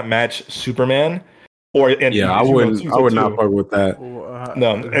that does not match Superman. I would not fuck with that.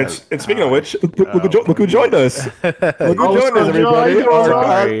 No, and speaking of which, look who joined us. Look who joined us,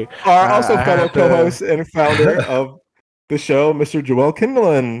 everybody. Our also fellow co-host and founder of the show, Mr. Joel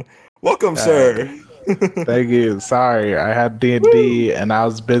Kindlen. Welcome, sir. Thank you. Sorry, I had D&D and I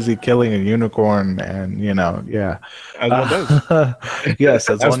was busy killing a unicorn, and as one does. Yes,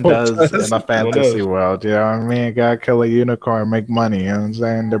 as one does in a fantasy world. You know what I mean? Gotta kill a unicorn, make money. You know what I'm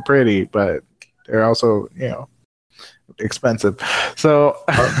saying? They're pretty, but they're also expensive. So,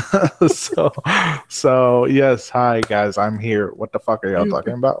 so yes. Hi guys, I'm here. What the fuck are y'all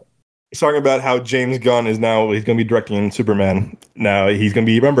talking about? He's talking about how James Gunn he's going to be directing Superman. Now he's going to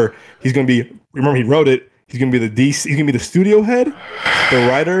be, remember he wrote it. He's going to be he's going to be the studio head, the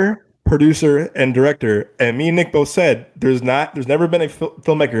writer, producer, and director. And me and Nick both said there's never been a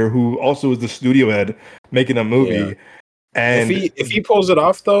filmmaker who also is the studio head making a movie. And if he pulls it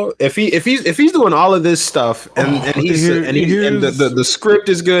off though, if he's doing all of this stuff and the script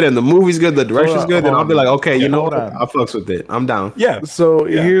is good and the movie's good, the direction's good, then I'll be like, okay, you know what? I'll fucks with it. I'm down. Yeah. So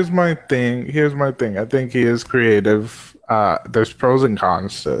here's my thing. I think he is creative. There's pros and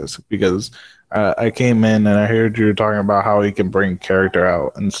cons to this because I came in and I heard you talking about how he can bring character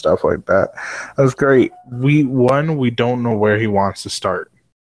out and stuff like that. That's great. We don't know where he wants to start.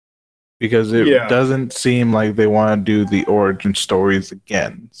 Because it doesn't seem like they want to do the origin stories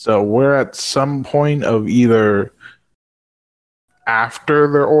again. So we're at some point of either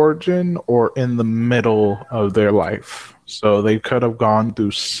after their origin or in the middle of their life. So they could have gone through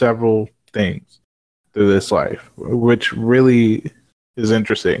several things through this life, which really is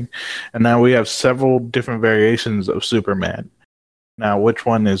interesting. And now we have several different variations of Superman. Now, which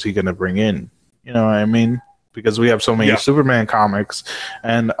one is he going to bring in? You know what I mean? Because we have so many Superman comics,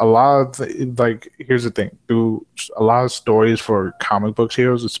 and a lot of here's the thing: through a lot of stories for comic books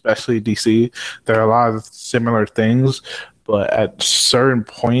heroes, especially DC, there are a lot of similar things, but at certain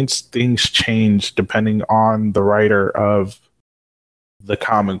points, things change depending on the writer of the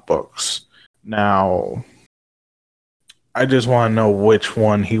comic books. Now, I just want to know which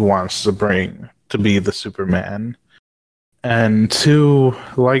one he wants to bring to be the Superman, and two,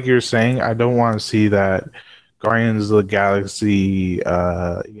 like you're saying, I don't want to see that Guardians of the Galaxy,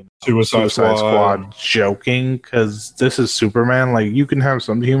 Suicide Squad joking, because this is Superman. Like, you can have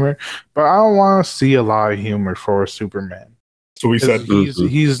some humor, but I don't want to see a lot of humor for Superman. So we said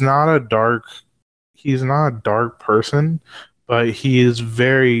he's not a dark person, but he is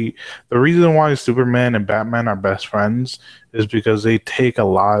very. The reason why Superman and Batman are best friends is because they take a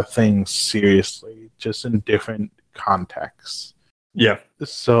lot of things seriously, just in different contexts. Yeah.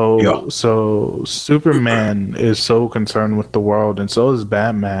 So Superman is so concerned with the world, and so is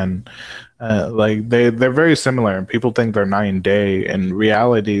Batman. They're very similar, and people think they're night and day. In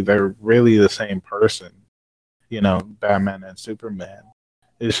reality, they're really the same person. You know, Batman and Superman.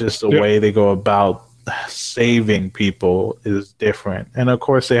 It's just the way they go about saving people is different, and of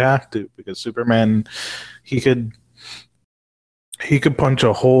course they have to, because Superman, he could punch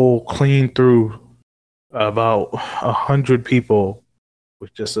a hole clean through about 100 people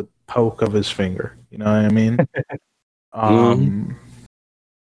with just a poke of his finger. You know what I mean?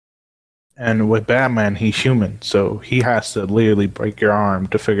 And with Batman, he's human, so he has to literally break your arm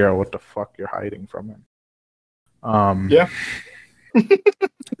to figure out what the fuck you're hiding from him.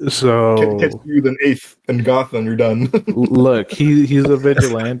 So catch you an eighth in Gotham, you're done. Look, he's a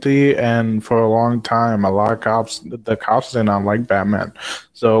vigilante, and for a long time, a lot of the cops did not like Batman.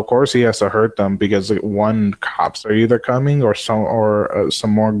 So of course he has to hurt them, because one, cops are either coming or some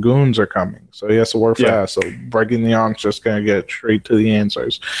more goons are coming. So he has to work fast. So breaking the arm's just gonna get straight to the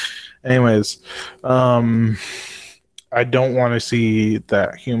answers. Anyways, I don't want to see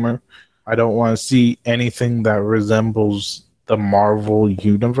that humor. I don't want to see anything that resembles the Marvel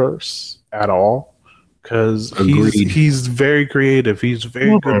universe at all, because he's very creative. He's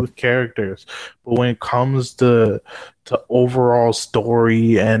very good with characters, but when it comes to overall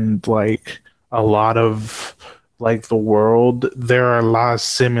story and like a lot of like the world, there are a lot of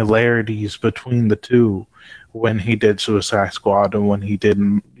similarities between the two. When he did Suicide Squad and when he did,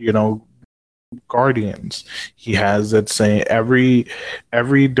 Guardians, he has that saying. Every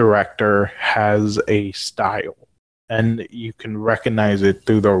director has a style, and you can recognize it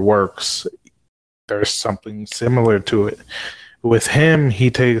through their works. There's something similar to it. With him, he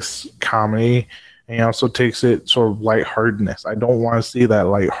takes comedy, and he also takes it sort of lightheartedness. I don't want to see that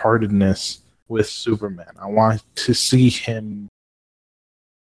lightheartedness with Superman. I want to see him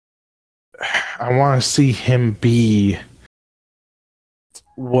be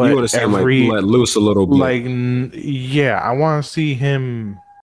what you want to say, let loose a little bit. I want to see him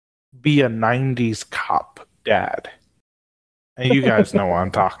be a 90s cop dad. And you guys know what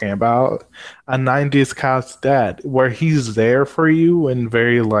I'm talking about. A 90s cop's dad, where he's there for you and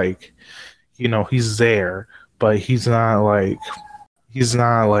very he's there, but he's not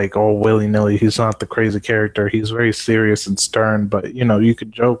all willy-nilly. He's not the crazy character. He's very serious and stern, but you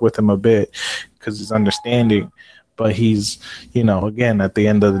could joke with him a bit because he's understanding. But he's, again, at the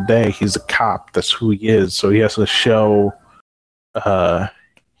end of the day, he's a cop. That's who he is. So he has to show,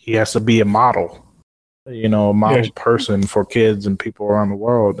 he has to be a model, a model person for kids and people around the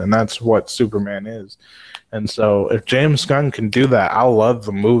world. And that's what Superman is. And so if James Gunn can do that, I'll love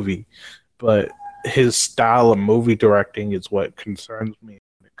the movie. But his style of movie directing is what concerns me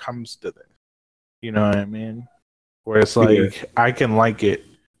when it comes to this. You know what I mean? Where it's like, I can like it,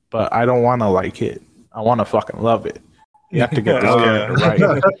 but I don't want to like it. I want to fucking love it. You have to get this character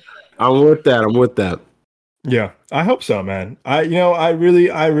right. I'm with that. Yeah, I hope so, man. I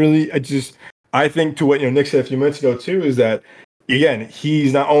think to what Nick said a few minutes ago too is that again,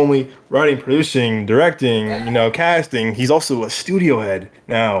 he's not only writing, producing, directing, casting, he's also a studio head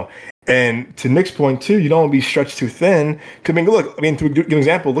now. And to Nick's point too, you don't want to be stretched too thin. 'Cause, to give an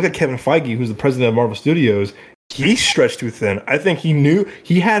example, look at Kevin Feige, who's the president of Marvel Studios. He's stretched too thin. I think he knew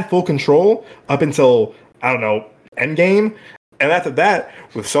he had full control up until I don't know Endgame, and after that,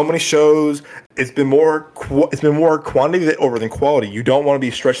 with so many shows, it's been more quantity over than quality. You don't want to be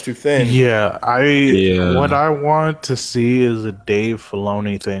stretched too thin. Yeah, Yeah. what I want to see is a Dave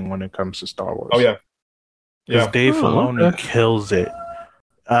Filoni thing when it comes to Star Wars. Oh yeah, because yeah. Dave Filoni okay. kills it.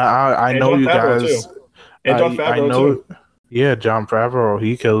 I And know Jon you Favreau, guys. too. And Jon I Favreau know. too. Yeah, Jon Favreau,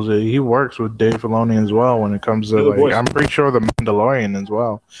 he kills it. He works with Dave Filoni as well when it comes to They're the boys. I'm pretty sure the Mandalorian as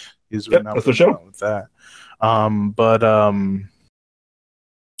well. He's been Yep, that's the show. with that. But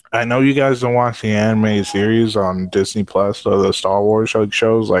I know you guys don't watch the animated series on Disney Plus or the Star Wars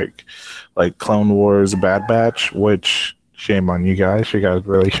shows like Clone Wars, Bad Batch, which shame on you guys. You guys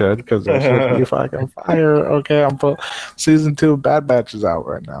really should because that should be fucking fire. Okay, season 2 of Bad Batch is out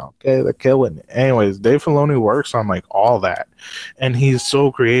right now. Okay, they're killing it. Anyways, Dave Filoni works on like all that, and he's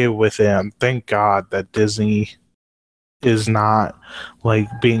so creative with it. And thank God that Disney is not like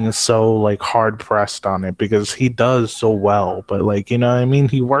being so like hard pressed on it because he does so well. But like, you know what I mean?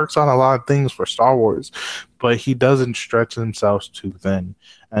 He works on a lot of things for Star Wars, but he doesn't stretch himself too thin.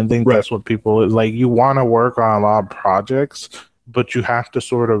 I think Right. that's what people like. You want to work on a lot of projects, but you have to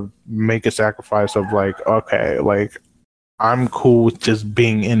sort of make a sacrifice of like, okay, like I'm cool with just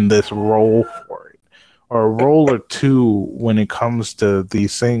being in this role for it, or a role or two when it comes to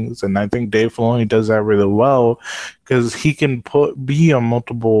these things. And I think Dave Filoni does that really well because he can be on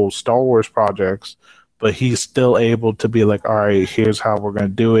multiple Star Wars projects, but he's still able to be like, all right, here's how we're gonna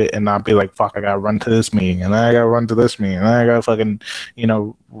do it, and not be like, fuck, I gotta run to this meeting, and then I gotta run to this meeting, and then I gotta fucking,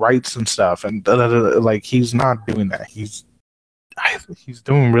 rights and stuff, and like he's not doing that. He's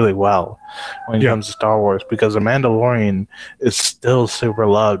doing really well when it comes to Star Wars because The Mandalorian is still super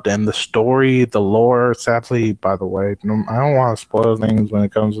loved, and the story, the lore. Sadly, by the way, I don't want to spoil things when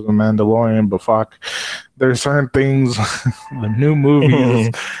it comes to The Mandalorian, but fuck, there's certain things. The new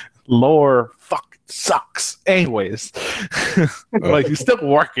movies lore fucking sucks. Anyways, like he's still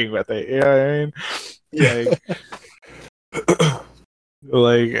working with it. You know what I mean? Yeah.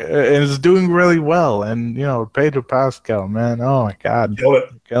 Like, and it's doing really well. And Pedro Pascal, man, oh my god,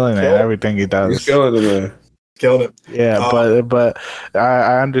 killing it. Everything he does, he's killing it, man. Killing it. Yeah, but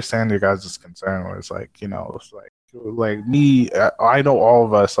I understand your guys' concern. Where it's like, it's like me. I know all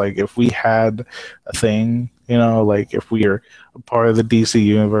of us. Like, if we had a thing, like if we are a part of the DC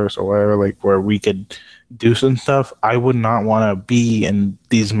universe or whatever, like where we could do some stuff, I would not want to be in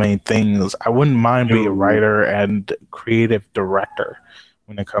these main things. I wouldn't mind being a writer and creative director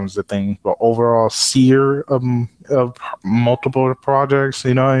when it comes to things, but overall seer of multiple projects,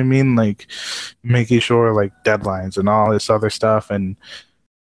 you know what I mean? Like making sure like deadlines and all this other stuff, and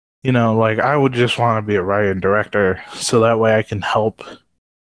like I would just want to be a writer and director so that way I can help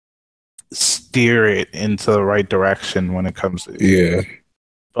steer it into the right direction when it comes to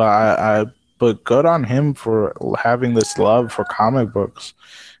but good on him for having this love for comic books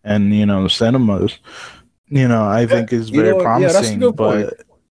and cinemas. I think is very promising. Yeah, that's a good point.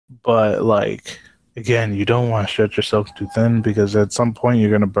 But like again, you don't want to stretch yourself too thin because at some point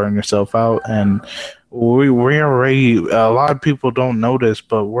you're gonna burn yourself out. And we already, a lot of people don't notice,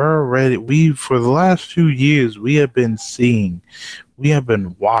 but we for the last 2 years we have been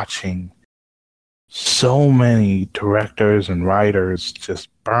watching so many directors and writers just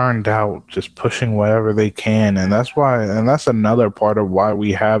burned out, just pushing whatever they can, and that's another part of why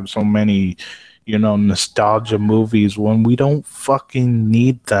we have so many nostalgia movies when we don't fucking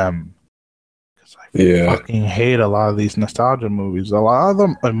need them. Because I fucking hate a lot of these nostalgia movies. A lot of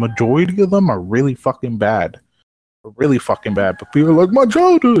them, a majority of them are really fucking bad. But people are like, my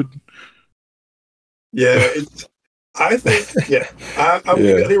childhood. Yeah, I think I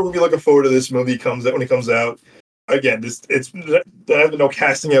think we'll be looking forward to this movie when it comes out. Again, there has been no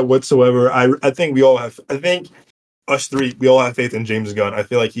casting yet whatsoever. I think us three, we all have faith in James Gunn. I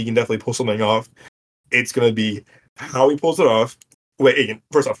feel like he can definitely pull something off. It's going to be how he pulls it off.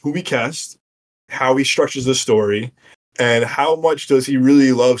 First off, who we cast, how he structures the story, and how much does he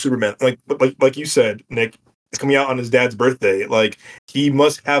really love Superman? Like you said, Nick, it's coming out on his dad's birthday. Like he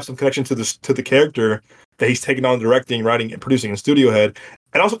must have some connection to the character that he's taking on directing, writing, and producing in studio head.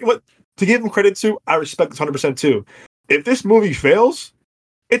 And also, to give him credit to, I respect this 100% too. If this movie fails,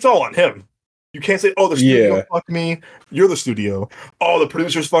 it's all on him. You can't say, "Oh, the studio fucked me." You're the studio. "Oh, the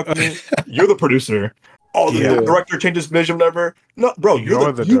producers fucked me." You're the producer. oh, the Yeah. director changes vision, whatever. No, bro,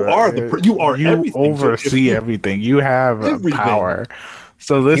 You're the you are you everything. So if oversee everything. You have everything, power.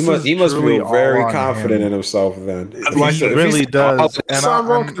 So this is He must truly feel all very on confident in him. himself. Then that's why I He said if he's really oh, does, that's and not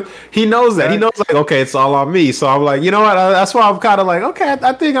wrong, I'm 'cause he knows that. He that knows like, okay, it's all on me. So I'm like, you know what? That's why I'm kind of like, okay,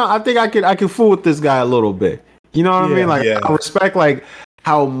 I think I can fool with this guy a little bit. You know what I mean? yeah. Like I yeah, respect like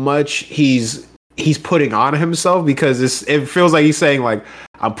how much he's putting on himself because it feels like he's saying like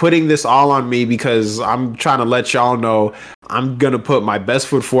I'm putting this all on me because I'm trying to let y'all know I'm gonna put my best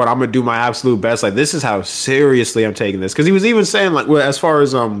foot forward. I'm gonna do my absolute best. Like this is how seriously I'm taking this. Because he was even saying like, well, as far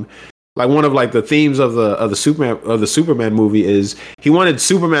as like one of like the themes of the Superman movie is he wanted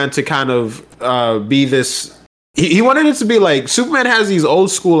Superman to kind of be this. He wanted it to be like Superman has these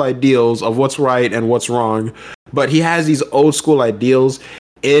old school ideals of what's right and what's wrong, but he has these old school ideals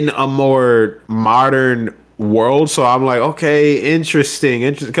in a more modern world. So I'm like, okay, interesting.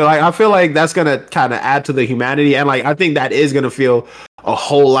 Because like, I feel like that's gonna kind of add to the humanity, and like I think that is gonna feel a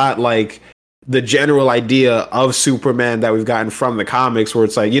whole lot like the general idea of Superman that we've gotten from the comics, where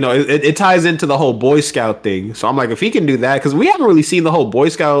it's like, you know, it ties into the whole Boy Scout thing. So I'm like, if he can do that, because we haven't really seen the whole Boy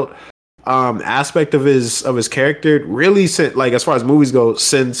Scout aspect of his character really since, like, as far as movies go,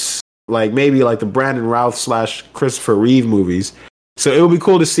 since like maybe like the Brandon Routh / Christopher Reeve movies. So it would be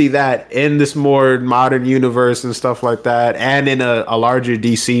cool to see that in this more modern universe and stuff like that, and in a larger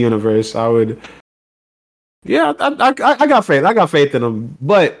DC universe. I would, yeah, I got faith. I got faith in him,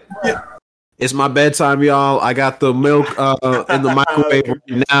 but yeah. it's my bedtime, y'all. I got the milk in the microwave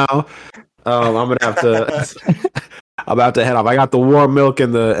right now. I'm gonna have to. I'm about to head off. I got the warm milk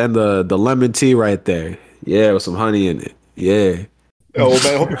and the lemon tea right there. Yeah, with some honey in it. Yeah. Oh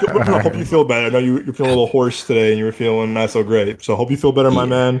man, hope you feel better. I know you're feeling a little hoarse today, and you were feeling not so great. So hope you feel better, my Yeah.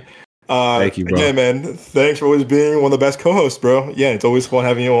 man. Thank you, bro. Again, man, thanks for always being one of the best co-hosts, bro. Yeah, it's always fun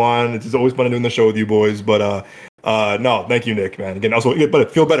having you on. It's always fun doing the show with you boys. But no, thank you, Nick, man. Again, also, but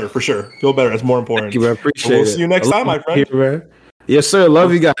feel better for sure. Feel better. That's more important. Thank you, man. And Appreciate we'll it. see you next time, my friend. Here, man. Yes, sir.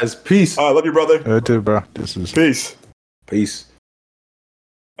 Love you guys. Peace. I love you, brother. I do, bro. This is Peace. Peace.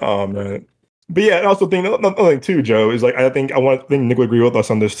 Oh man. But yeah, I also think another thing too, Joe, is like I think Nick would agree with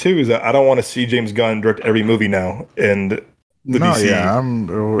us on this too, is that I don't want to see James Gunn direct every movie now in the no, DC. yeah.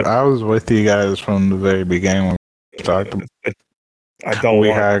 I was with you guys from the very beginning when we talked. I don't We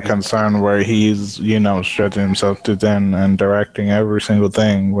want had a concern where he's, stretching himself to then and directing every single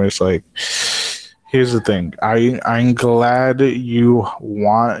thing. Where it's like, here's the thing. I'm glad you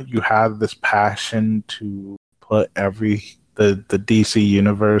have this passion to put the DC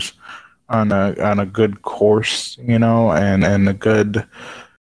universe on a good course, and a good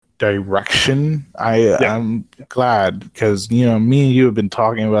direction. I'm glad because me and you have been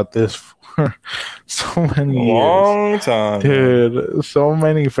talking about this for so many years. long time, dude. So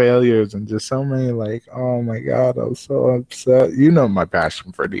many failures and just so many like, oh my god, I'm so upset. You know my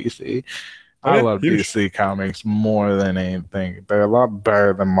passion for DC. I love huge. DC comics more than anything. They're a lot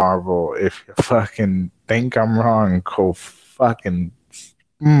better than Marvel. If you fucking think I'm wrong, go fucking.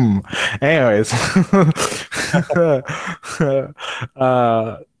 Anyways,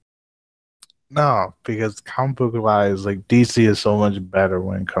 no, because comic book wise, like DC is so much better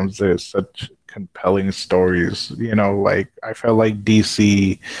when it comes to such compelling stories. Like I felt like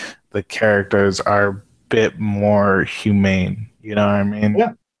DC, the characters are a bit more humane. You know what I mean?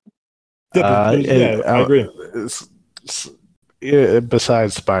 Yeah. Yeah, I agree.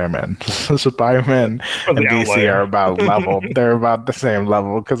 Besides Spider-Man, Spider-Man and The DC outlier. are about level. They're about the same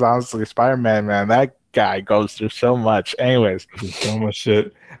level. Because honestly, Spider-Man, man, that guy goes through so much. Anyways, So much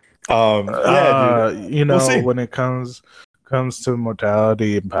shit. Yeah, dude. We'll see. when it comes to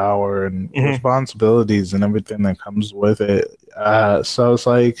mortality and power and Mhm. responsibilities and everything that comes with it. So it's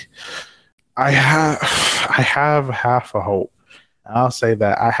like I have half a hope. I'll say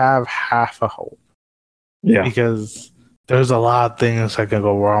that I have half a hope. Yeah. Because there's a lot of things that can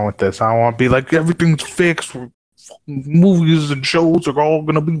go wrong with this. I don't want to be like everything's fixed. Movies and shows are all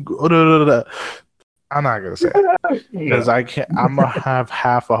gonna be. I'm not gonna say it because I can't. I'm gonna have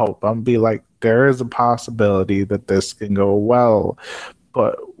half a hope. I'm gonna be like, there is a possibility that this can go well,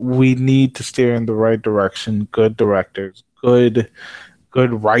 but we need to steer in the right direction. Good directors, good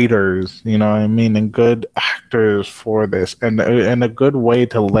writers, you know what I mean, and good actors for this, and a good way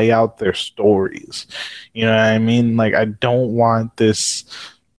to lay out their stories. You know what I mean? Like I don't want this.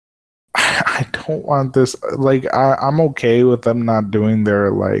 I don't want this. Like I'm okay with them not doing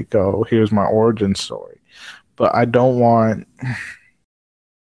their like, oh, here's my origin story, but I don't want.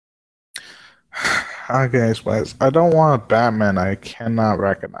 How can I explain this? I don't want a Batman I cannot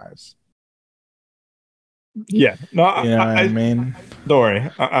recognize. Yeah, no, You know what I mean? don't worry.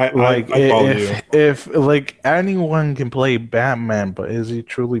 Like I follow you. if like anyone can play Batman, but is he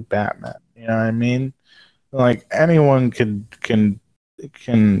truly Batman? You know what I mean? Like anyone can can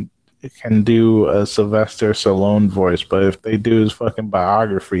do a Sylvester Stallone voice, but if they do his fucking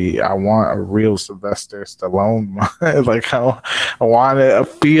biography, I want a real Sylvester Stallone. Like I want to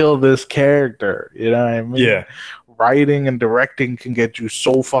feel this character. You know what I mean? Yeah, Writing and directing can get you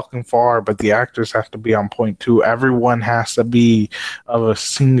so fucking far, but the actors have to be on point too. Everyone has to be of a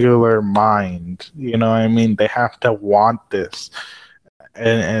singular mind. You know what I mean? They have to want this,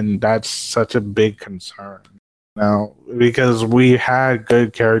 and that's such a big concern now because we had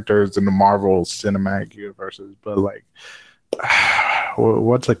good characters in the Marvel Cinematic Universes, but like,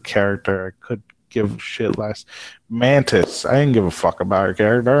 what's a character I could give a shit less? Mantis. I didn't give a fuck about her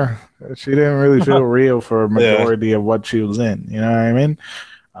character. She didn't really feel real for a yeah, majority of what she was in. You know what I mean?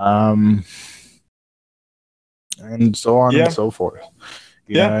 Um, and so on and yeah, so forth.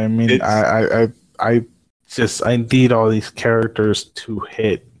 You know yeah. what I mean? It's I need all these characters to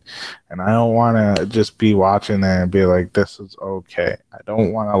hit, and I don't want to just be watching it and be like, this is okay. I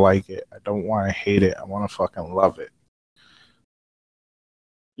don't want to like it. I don't want to hate it. I want to fucking love it.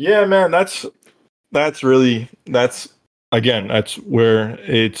 yeah, man. That's really that's again. That's where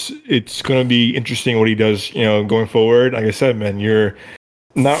it's gonna be interesting what he does. You know, going forward. Like I said, man, you're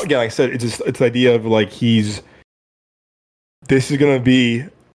not again. Like I said, it's the idea of like he's. This is gonna be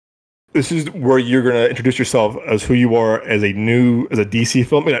this is where you're going to introduce yourself as who you are as a DC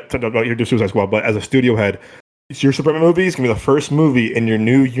film. Not introduce yourself as well, but as a studio head. It's your Superman movie is going to be the first movie in your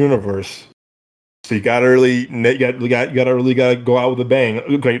new universe. So you gotta really, gotta go out with a bang.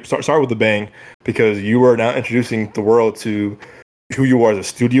 Okay, start with a bang because you are now introducing the world to who you are as a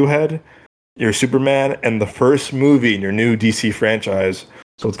studio head. You're Superman, and the first movie in your new DC franchise.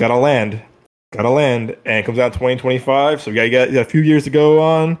 So it's gotta land, and it comes out in 2025. So you got a few years to go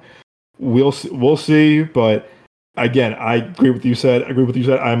on. We'll see, but again, I agree with you said.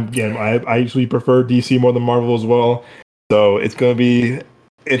 I usually prefer DC more than Marvel as well. So it's gonna be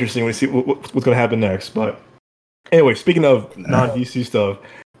interesting to see what's gonna happen next. But anyway, speaking of non DC stuff,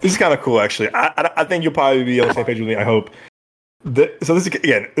 this is kind of cool actually. I think you'll probably be on the same page with me. I hope. So this is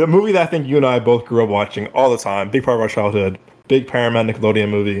again a movie that I think you and I both grew up watching all the time. Big part of our childhood. Big Paramount Nickelodeon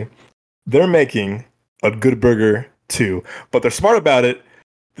movie. They're making a Good Burger 2, but they're smart about it.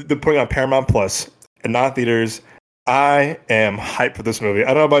 They're putting on Paramount Plus and not theaters. I am hyped for this movie. I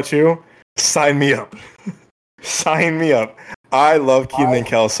don't know about you. Sign me up. Sign me up. I love Keaton and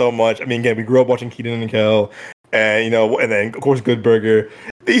Kel so much. I mean, again, we grew up watching Keaton and Kel, and and then of course Good Burger.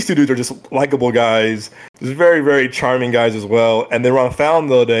 These two dudes are just likable guys, just very, very charming guys as well. And they were on Fallon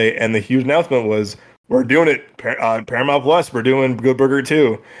the other day, and the huge announcement was, "We're doing it, Paramount Plus. We're doing Good Burger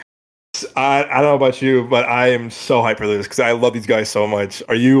 2." I don't know about you, but I am so hyped for this because I love these guys so much.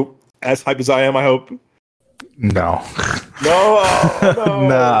 Are you as hyped as I am? I hope. No. No, oh, no.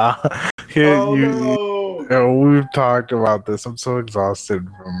 Nah. Here, Oh, we've talked about this. I'm so exhausted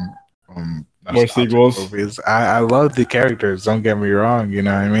from more nostalgic sequels. movies. I love the characters. Don't get me wrong. You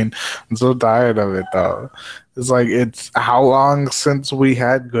know what I mean? I'm so tired of it though. It's like it's how long since we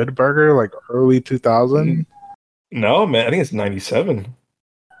had Good Burger? Like early 2000? No, man. I think it's 97.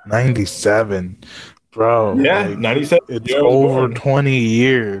 97, bro. Yeah, Like 97. it's Yeah, I was over born. 20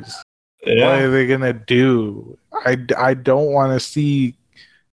 years. What Yeah. are they gonna do? I don't want to see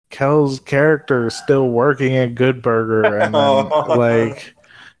Kel's character still working at Good Burger, and then like,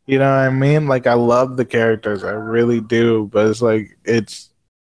 you know what I mean? Like I love the characters, I really do, but it's like it's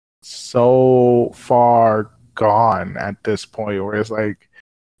so far gone at this point where it's like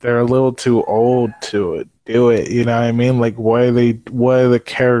they're a little too old to do it. You know what I mean? Like what are the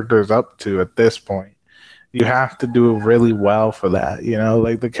characters up to at this point? You have to do really well for that, you know?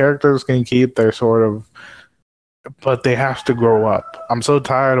 Like the characters can keep their sort of, but they have to grow up. I'm so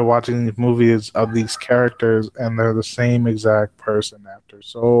tired of watching these movies of these characters and they're the same exact person after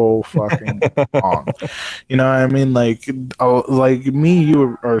so fucking long. You know what I mean? Like me,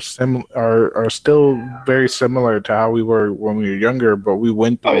 you are still very similar to how we were when we were younger, but we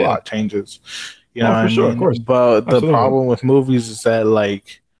went Oh through a yeah. lot of changes. You know Oh, what for I sure, of mean? course. But the Absolutely. problem with movies is that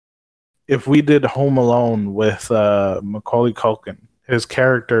like if we did Home Alone with Macaulay Culkin, his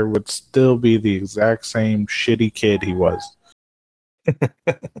character would still be the exact same shitty kid he was.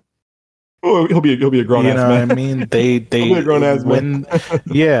 Oh, he'll be a grown You ass know what I man. mean? He'll be a grown ass man.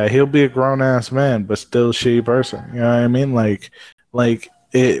 Yeah, he'll be a grown ass man, but still a shitty person. You know what I mean? Like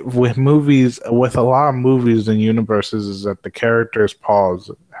it with movies, with a lot of movies and universes, is that the characters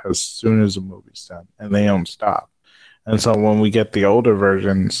pause as soon as the movie's done, and they don't stop. And so when we get the older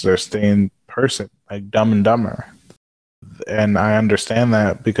versions, they're staying person. like Dumb and Dumber. And I understand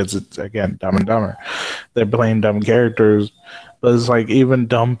that because it's, again, Dumb and Dumber. They're playing dumb characters, but it's like even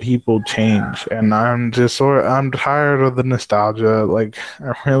dumb people change. And I'm just I'm tired of the nostalgia. Like,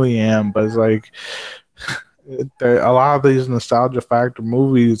 I really am. But it's like, a lot of these nostalgia factor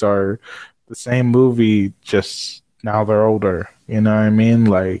movies are the same movie, just now they're older. You know what I mean?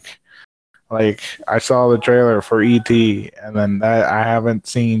 Like I saw the trailer for E.T. and then that I haven't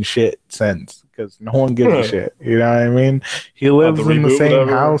seen shit since because no one gives a shit. You know what I mean? He lives the in the reboot, same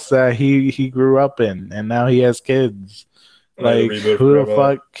whatever. house that he grew up in, and now he has kids. The Like, reboot, who the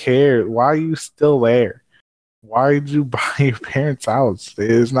forever. fuck cares? Why are you still there? Why did you buy your parents' house?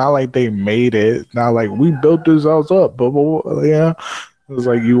 It's not like they made it. It's not like we built this house up, but yeah. It was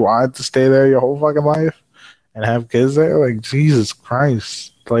like you wanted to stay there your whole fucking life and have kids there. Like, Jesus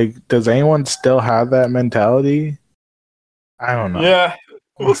Christ! Like, does anyone still have that mentality? I don't know. Yeah,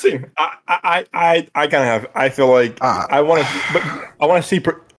 we'll see. I kind of have. I feel like I want to, but I want to see.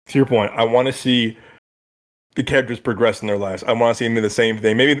 To your point, I want to see the characters progress in their lives. I want to see them do the same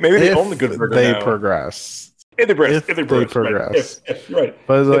thing. Maybe they own the good burger they now. progress. If they progress, Progress. right.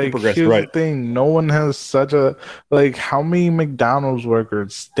 But If they like, progress, here's right. the thing: no one has such a like. How many McDonald's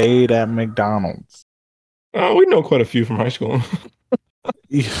workers stayed at McDonald's? We know quite a few from high school.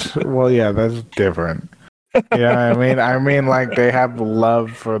 Well, yeah, that's different. Yeah, I mean, like they have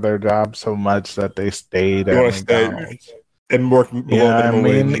love for their job so much that they stayed You at want to stay McDonald's. and work below Yeah, I minimum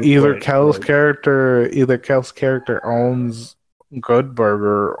mean, wage. either Right, Kel's right. character owns Good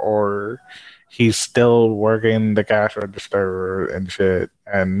Burger, or he's still working the cash register and shit,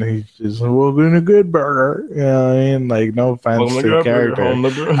 and he's just working a Good Burger. You know what I mean? Like, no offense Welcome to the to Burger, character. home the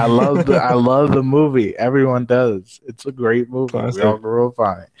burger. I love the movie. Everyone does. It's a great movie. We Classic. all grew up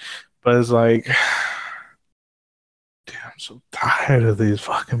on it, but it's like. Damn, I'm so tired of these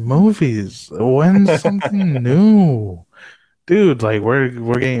fucking movies. When's something new? Dude, like we're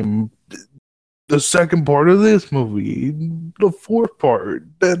getting the second part of this movie, the fourth part.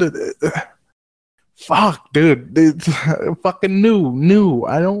 Fuck, dude, it's fucking new.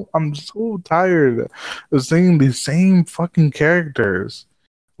 I'm so tired of seeing these same fucking characters.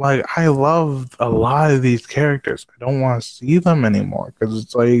 Like, I love a lot of these characters. I don't want to see them anymore because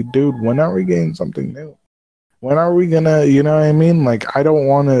it's like, dude, when are we getting something new? When are we gonna, you know what I mean? Like, I don't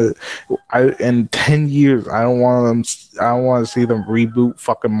want to. In 10 years, I don't want them. I don't want to see them reboot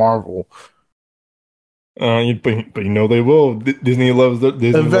fucking Marvel. But you know they will. Disney loves the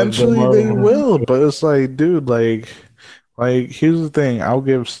Eventually, they Marvel. will. But it's like, dude, like here's the thing. I'll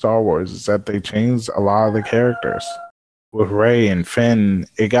give Star Wars is that they changed a lot of the characters with Rey and Finn.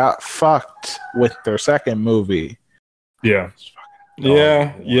 It got fucked with their second movie. Yeah,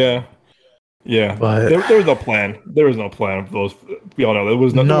 yeah. But There was no plan. There was no plan for those. We all know there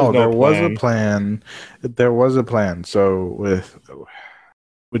was no. there was a plan. plan. There was a plan. So with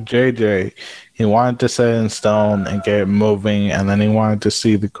JJ, he wanted to set it in stone and get it moving, and then he wanted to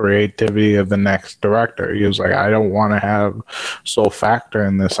see the creativity of the next director. He was like, I don't want to have sole factor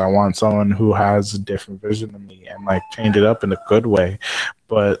in this. I want someone who has a different vision than me and like change it up in a good way.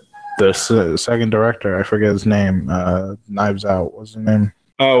 But the second director, I forget his name, Knives Out, what's his name?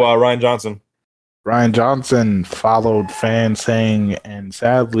 Oh, Ryan Johnson. Ryan Johnson followed fan saying and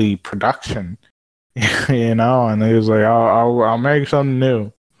sadly production, you know, and he was like, I'll make something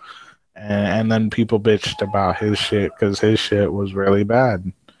new. And then people bitched about his shit because his shit was really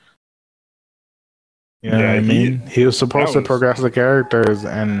bad. You know what I mean? He was supposed to progress the characters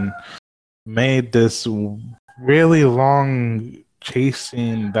and made this really long chase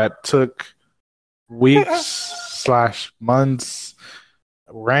scene that took weeks / months.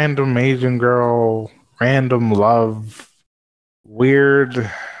 Random Asian girl, random love, weird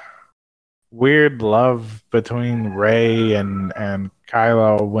love between Rey and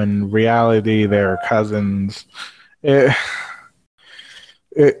Kylo when reality they're cousins. It,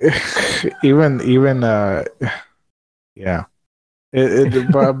 even yeah.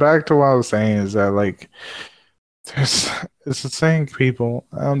 But back to what I was saying is that like it's the same people.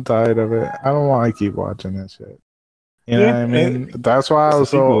 I'm tired of it. I don't want to keep watching that shit. You know what I mean? That's why I was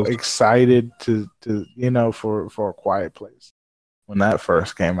so excited to for A Quiet Place when that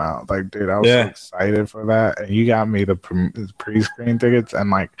first came out. Like, dude, I was so excited for that, and you got me the pre-screen tickets, and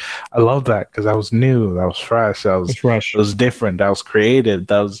like, I love that because that was new, that was fresh, that was different, that was creative,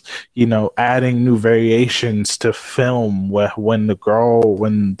 that was adding new variations to film. When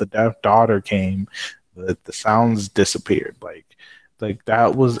the deaf daughter came, the sounds disappeared. Like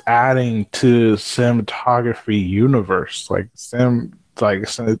that was adding to cinematography universe,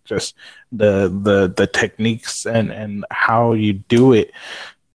 just the techniques and how you do it.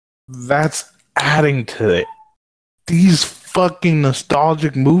 That's adding to it. These fucking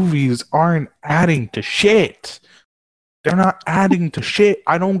nostalgic movies aren't adding to shit. They're not adding to shit.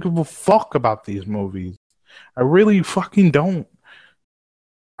 I don't give a fuck about these movies. I really fucking don't.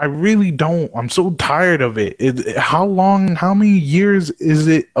 I really don't. I'm so tired of it. How many years is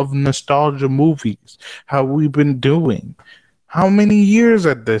it of nostalgia movies have we been doing? How many years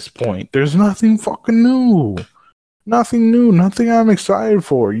at this point? There's nothing fucking new. Nothing new. Nothing I'm excited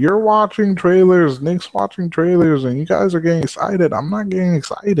for. You're watching trailers, Nick's watching trailers, and you guys are getting excited. I'm not getting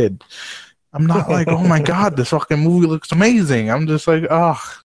excited. I'm not like, oh my god, this fucking movie looks amazing. I'm just like, ugh,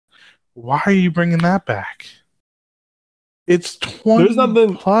 why are you bringing that back? It's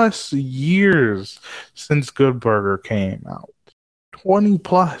 20 plus years since Good Burger came out. 20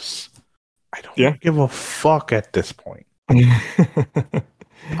 plus. I don't give a fuck at this point.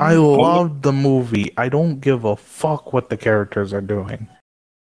 I love the movie. I don't give a fuck what the characters are doing.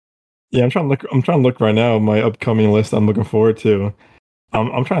 Yeah, I'm trying to look right now. My upcoming list. I'm looking forward to.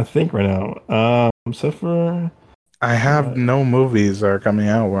 I'm trying to think right now. Except for I have no movies that are coming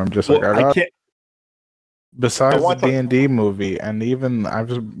out where I'm just like, I can't. Besides the D&D movie, and even I've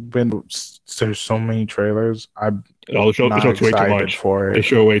been there's so many trailers. I'm not excited for it. They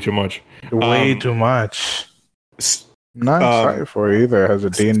show way too much. Way too much. I'm not excited for it either. As a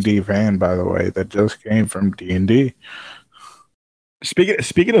D&D fan, by the way, that just came from D&D.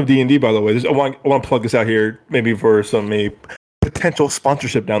 Speaking of D&D, by the way, I want to plug this out here, maybe for some potential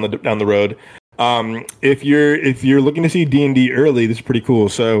sponsorship down the road. If you're looking to see D&D early, this is pretty cool.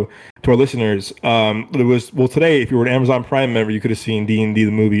 So to our listeners, today, if you were an Amazon Prime member, you could have seen D&D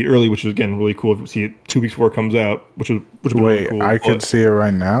the movie early, which is again really cool. If you see it 2 weeks before it comes out, which was really cool. I could see it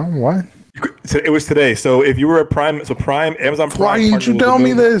right now. What? It was today. So if you were a Amazon Prime, why didn't you tell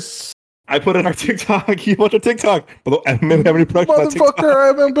me this? I put it on our TikTok. You watch our TikTok. Motherfucker, I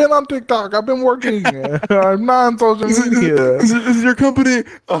haven't been on TikTok. I've been working. I'm not on social media. This is your company.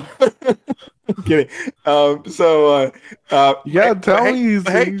 I'm kidding. You gotta tell me these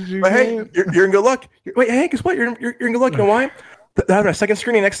things. You're in good luck. Wait, hey, guess what? You're in good luck. You know why? They're having a second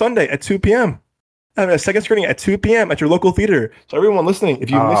screening next Sunday at 2 p.m. Having a second screening at 2 p.m. at your local theater. So everyone listening,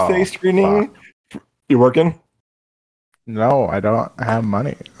 if you missed today's screening, you're working. No, I don't have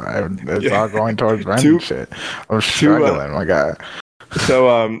money. It's all going towards rent and shit. I'm struggling, my God.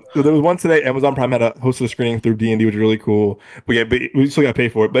 So there was one today. Amazon Prime had hosted a screening through D&D, which is really cool. But we still got to pay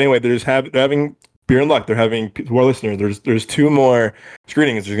for it. But anyway, they're having beer and luck. They're having, to our listeners, there's 2 more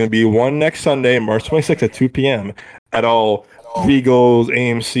screenings. There's going to be one next Sunday, March 26th at 2 p.m. at all Regals,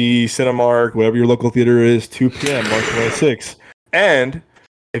 AMC, Cinemark, whatever your local theater is, 2 p.m. March 26th. And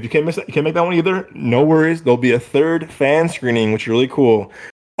if you can't miss that, you can't make that one either, no worries. There'll be a third fan screening, which is really cool.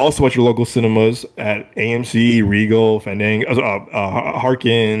 Also at your local cinemas at AMC, Regal, Fandango,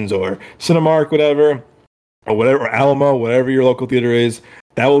 Harkins, or Cinemark, whatever, or Alamo, whatever your local theater is.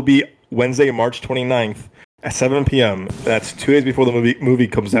 That will be Wednesday, March 29th at 7 p.m. That's 2 days before the movie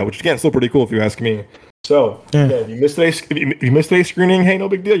comes out, which again, is still pretty cool if you ask me. So, if you missed today's screening, hey, no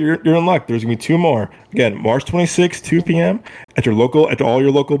big deal. You're in luck. There's gonna be 2 more. Again, March 26th, 2 p.m. at all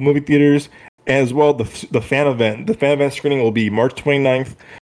your local movie theaters, and as well the fan event. The fan event screening will be March 29th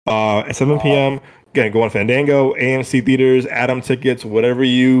at 7 p.m. Again, go on Fandango, AMC theaters, Atom tickets, whatever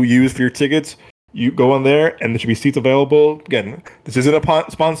you use for your tickets. You go on there, and there should be seats available. Again, this isn't a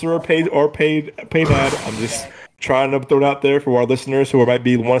sponsor or paid ad. I'm just trying to throw it out there for our listeners who might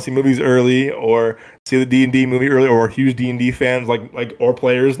be want to see movies early or see the D&D movie early, or huge D&D fans or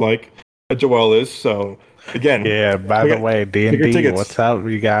players like Joel is. So again, by the way, D&D, what's up,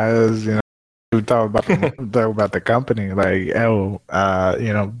 you guys? You know, we talk about the company,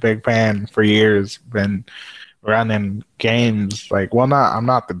 big fan for years, been running games. I'm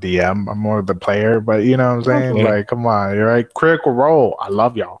not the DM, I'm more the player, but you know what I'm saying? Okay. Come on, you're right. Critical Role, I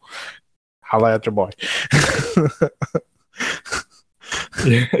love y'all. Holla at your boy.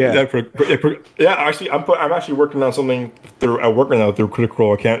 Actually, I'm actually working on something through Critical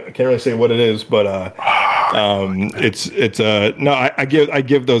Role. I can't really say what it is, but I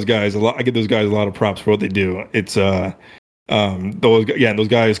give those guys a lot. I give those guys a lot of props for what they do. It's those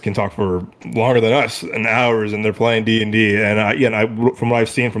guys can talk for longer than us and hours, and they're playing D&D. And from what I've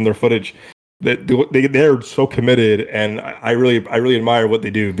seen from their footage, that they're so committed, and I really admire what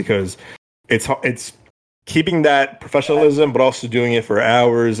they do, because it's keeping that professionalism, but also doing it for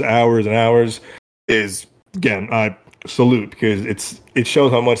hours and hours is, again, I salute, because it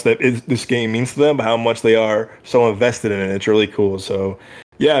shows how much this game means to them, but how much they are so invested in it. It's really cool. So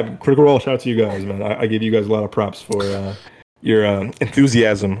yeah, Critical Role, shout out to you guys, man. I give you guys a lot of props for your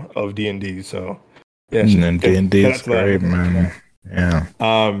enthusiasm of D&D. So yeah, D&D is great, man. Yeah, for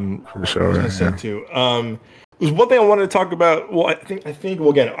I was sure. gonna say Yeah. too. There's one thing I wanted to talk about. Well, well,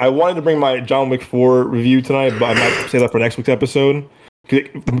 again, I wanted to bring my John Wick 4 review tonight, but I might say that for next week's episode because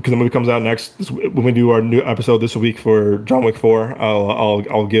the movie comes out when we do our new episode this week for John Wick 4.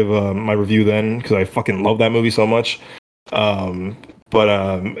 I'll give my review then because I fucking love that movie so much. Um,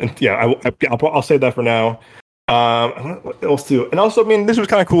 and yeah, I'll save that for now. What else too? And also, I mean, this was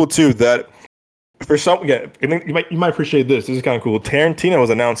kind of cool too that for some, yeah, I think you might appreciate this. This is kind of cool. Tarantino was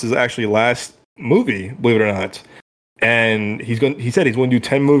announced his actually last movie, believe it or not, and he said he's going to do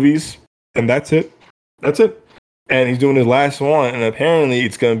 10 movies, and that's it. That's it. And he's doing his last one, and apparently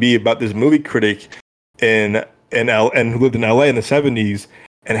it's going to be about this movie critic who lived in LA in the 70s,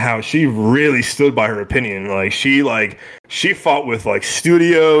 and how she really stood by her opinion. She fought with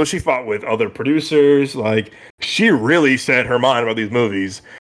studios, she fought with other producers, she really said her mind about these movies.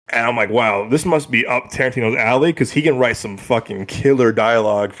 And I'm like, wow, this must be up Tarantino's alley because he can write some fucking killer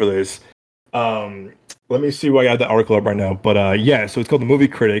dialogue for this. Let me see why I got the article up right now. But yeah, so it's called The Movie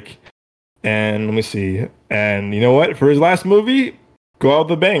Critic. And let me see. And you know what? For his last movie, go out with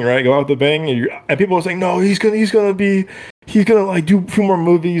the bang, right? Go out with the bang. And people are saying, no, he's gonna do a few more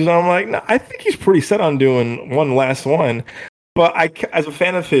movies. And I'm like, no, I think he's pretty set on doing one last one. But as a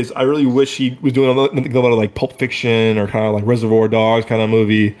fan of his, I really wish he was doing a lot of like Pulp Fiction or kind of like Reservoir Dogs kind of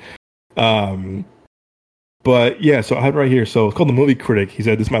movie. But yeah, so I have it right here. So it's called The Movie Critic. He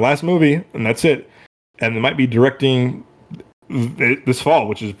said, this is my last movie, and that's it. And it might be directing this fall,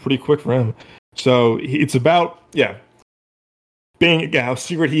 which is pretty quick for him. So it's about, how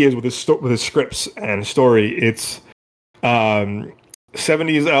secret he is with his scripts and story. It's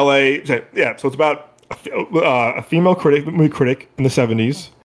 70s LA. Yeah, so it's about a female movie critic in the 70s,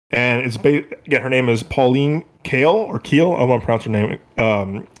 and it's her name is Pauline Kael or Keel. I don't want to pronounce her name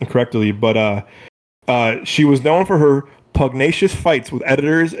incorrectly, but she was known for her pugnacious fights with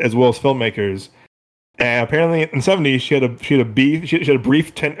editors as well as filmmakers. And apparently, in the 70s, she had a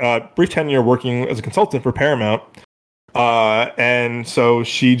brief tenure working as a consultant for Paramount. And so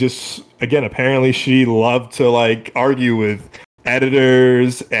she apparently she loved to argue with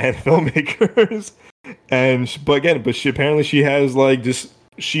editors and filmmakers. But she has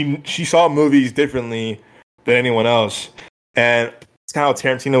she saw movies differently than anyone else. And it's kind of how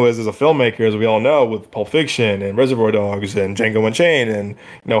Tarantino is as a filmmaker, as we all know, with Pulp Fiction and Reservoir Dogs and Django Unchained and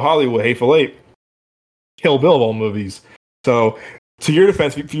Hollywood, Hateful Eight, Kill Bill of all movies. So, to your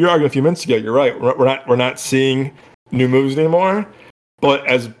defense, you argued a few minutes ago, you're right. We're not seeing new movies anymore. But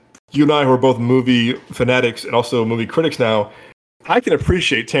as you and I, who are both movie fanatics and also movie critics now, I can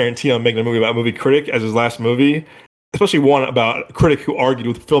appreciate Tarantino making a movie about a movie critic as his last movie, especially one about a critic who argued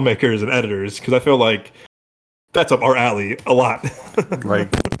with filmmakers and editors, because I feel like that's up our alley a lot. You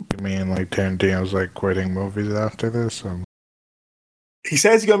mean Tarantino's quitting movies after this? He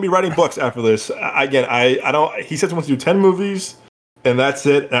says he's going to be writing books after this. Again, I don't. He says he wants to do 10 movies, and that's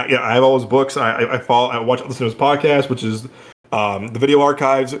it. I have all his books. I listen to his podcast, which is the Video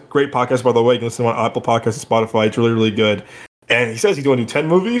Archives. Great podcast, by the way. You can listen to it on Apple Podcasts and Spotify. It's really, really good. And he says he's going to do 10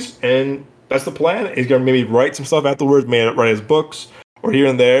 movies, and that's the plan. He's going to maybe write some stuff afterwards, maybe write his books or here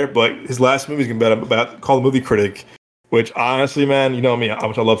and there. But his last movie is going to be about called The Movie Critic, which honestly, man, you know me, how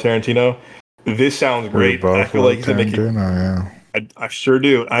much I love Tarantino. This sounds great. I feel like he's going to make it. Yeah. I sure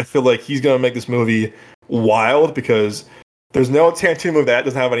do. I feel like he's going to make this movie wild because there's no Tarantino movie that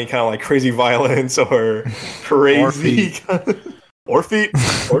doesn't have any kind of crazy violence or crazy or feet.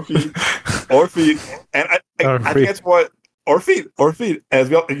 And I think that's what or feet. As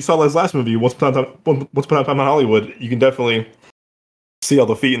you saw his last movie, Once Upon a Time in Hollywood, you can definitely see all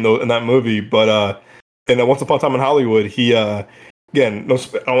the feet in that movie. But in Once Upon a Time in Hollywood, he again, I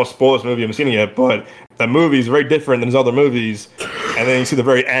don't want to spoil this movie. I haven't seen it yet, but that movie is very different than his other movies. And then you see the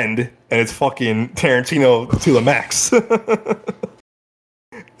very end, and it's fucking Tarantino to the max.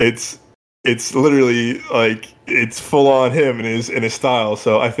 It's literally it's full on him in his style.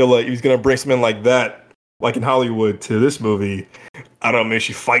 So I feel like he's gonna bring something like that, like in Hollywood, to this movie. I don't know, maybe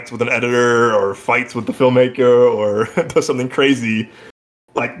she fights with an editor or fights with the filmmaker or does something crazy,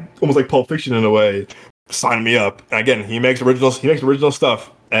 almost like Pulp Fiction in a way. Sign me up. And again, he makes original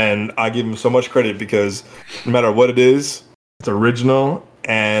stuff, and I give him so much credit because no matter what it is, it's original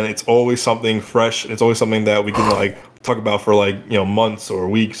and it's always something fresh. And it's always something that we can talk about for months or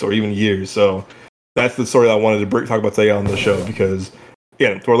weeks or even years. So that's the story that I wanted to talk about today on the show because,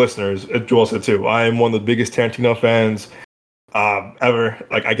 again, to our listeners, as Joel said too, I am one of the biggest Tarantino fans ever.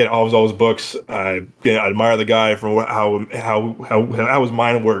 I get all his books. I admire the guy for how his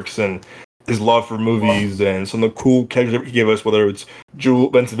mind works and his love for movies and some of the cool characters that he gave us, whether it's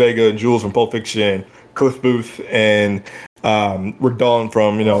Vince Vega and Jules from Pulp Fiction, Cliff Booth and Rick Dalton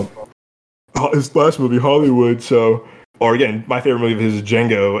from his last movie Hollywood. So, or again, my favorite movie of his is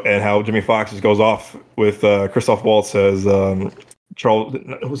Django, and how Jimmy Fox just goes off with Christoph Waltz as Charles.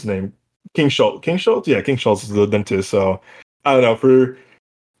 What's his name? King Schultz. King Schultz. Yeah, King Schultz is the dentist. So I don't know. For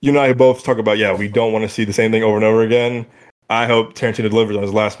you and I both talk about, we don't want to see the same thing over and over again. I hope Tarantino delivers on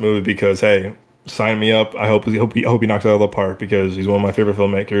his last movie because, hey, sign me up. I hope he knocks it out of the park because he's one of my favorite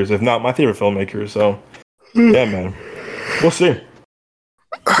filmmakers, if not my favorite filmmaker. So, yeah, man, we'll see.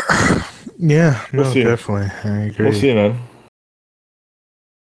 Yeah, no, We'll see. definitely. I agree. We'll see, man.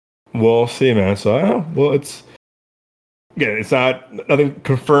 We'll see, man. So, I don't know. Well, it's nothing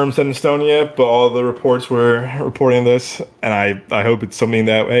confirmed set in stone yet, but all the reports were reporting this, and I hope it's something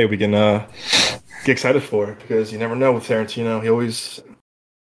that we can get excited for, because you never know with Tarantino. He always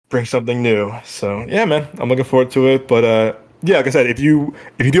brings something new. So yeah, man, I'm looking forward to it. But like I said, if you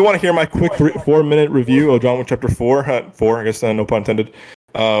do want to hear my quick 4-minute review of John Wick Chapter 4, I guess no pun intended.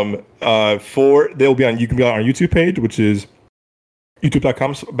 4, they'll be on. You can be on our YouTube page, which is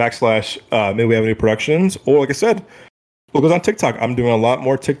youtube.com/Midway Avenue Productions, or like I said, look us on TikTok. I'm doing a lot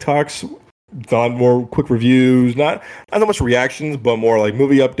more TikToks, a lot more quick reviews, not so much reactions, but more like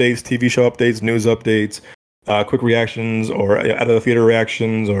movie updates, TV show updates, news updates, quick reactions, or out of the theater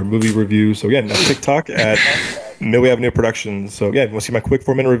reactions, or movie reviews. So again, TikTok at Midway Avenue Productions. So again, we'll see my quick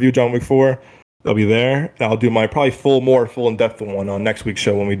 4-minute review, John Wick 4. They'll be there. And I'll do my probably full in-depth one on next week's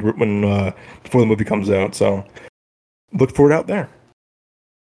show when before the movie comes out. So look for it out there.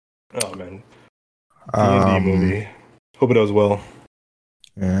 Oh man, D&D movie. Hope it does well.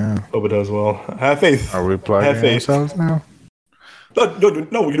 Yeah. Hope it does well. Have faith. Are we plugging ourselves now? No.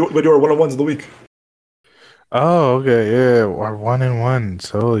 We do our one-on-ones of the week. Oh, okay. Yeah, our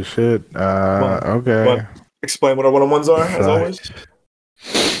 1-on-1s. Holy shit. Okay. Explain what our one-on-ones are, as always.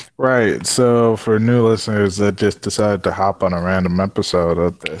 Right. So, for new listeners that just decided to hop on a random episode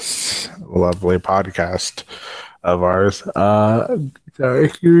of this lovely podcast of ours,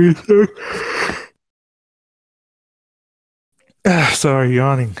 sorry,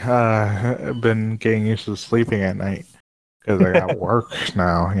 yawning. I've been getting used to sleeping at night because I got work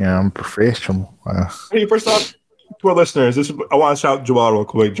now. I'm professional. Hey, first off, to our listeners, I want to shout Joel real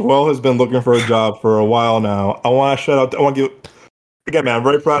quick. Joel has been looking for a job for a while now. I want to give. Again, man, I'm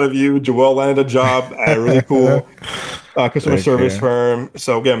very proud of you. Joel landed a job at a really cool customer service firm.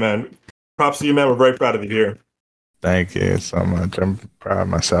 So, again, man, props to you, man. We're very proud of you here. Thank you so much. I'm proud of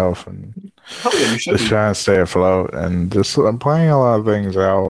myself and you just trying to stay afloat, and I'm playing a lot of things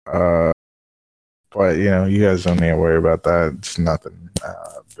out. But you guys don't need to worry about that. It's nothing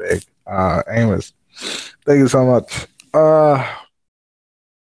big. Anyways, thank you so much. But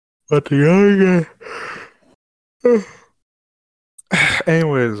the other guy.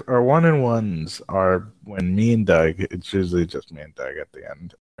 Anyways, our 1-on-1s are when me and Doug. It's usually just me and Doug at the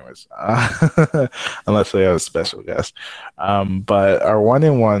end. Anyways, unless we have a special guest. But our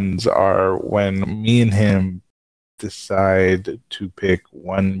 1-on-1s are when me and him decide to pick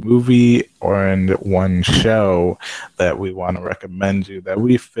one movie or one show that we want to recommend you that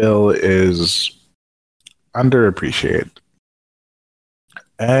we feel is underappreciated.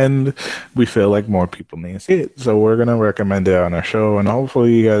 And we feel like more people need to see it. So we're going to recommend it on our show. And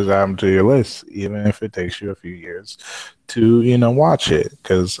hopefully you guys add them to your list, even if it takes you a few years to, watch it.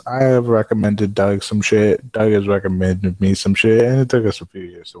 Because I have recommended Doug some shit. Doug has recommended me some shit. And it took us a few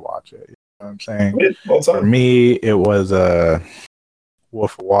years to watch it. You know what I'm saying? For me, it was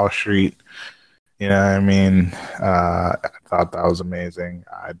Wolf of Wall Street. You know what I mean? I thought that was amazing.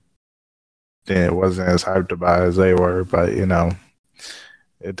 It wasn't as hyped about as they were, but,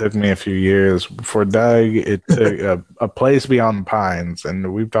 it took me a few years. For Doug, it took a Place Beyond the Pines,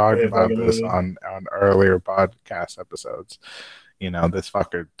 and we've talked about this on earlier podcast episodes. This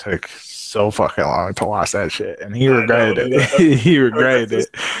fucker took so fucking long to watch that shit, and he regretted it. He regretted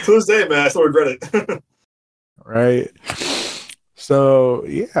it. To this day, man, I still regret it. Right? So,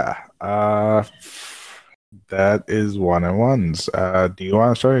 yeah. That is 1-on-1s. Do you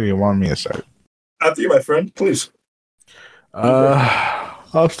want to start, or do you want me to start? After you, my friend, please.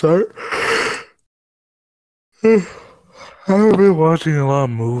 I'll start. I haven't been watching a lot of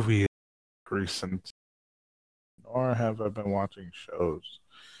movies recent, nor have I been watching shows.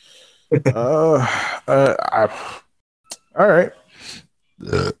 All right.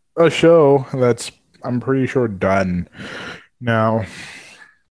 A show that's, I'm pretty sure, done now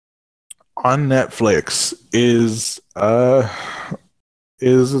on Netflix is The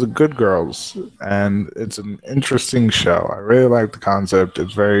Good Girls, and it's an interesting show. I really like the concept.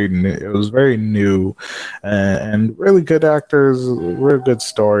 It's very new. It was very new, and really good actors, really good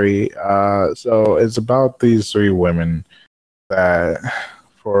story. So it's about these 3 women that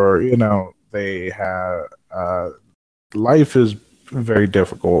for they have life is very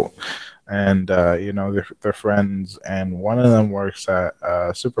difficult, and they're friends, and one of them works at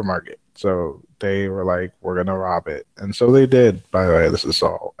a supermarket, so they were like, we're gonna rob it, and so they did. By the way, this is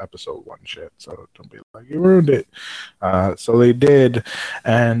all episode 1 shit, so don't be like, you ruined it. So they did,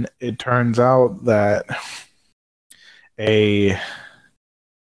 and it turns out that a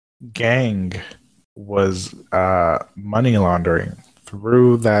gang was money laundering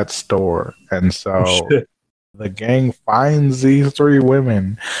through that store, and so Shit. the gang finds these 3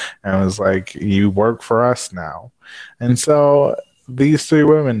 women and was like, you work for us now. And so these 3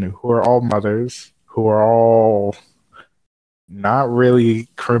 women, who are all mothers, who are all not really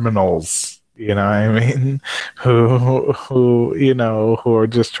criminals, you know what I mean? Who are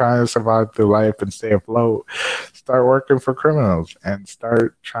just trying to survive through life and stay afloat, start working for criminals and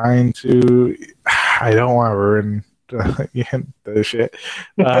start trying to, I don't want to ruin the shit.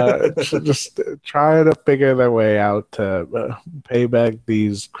 Just try to figure their way out to pay back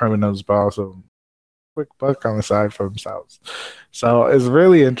these criminals, but also quick buck on the side for themselves. So it's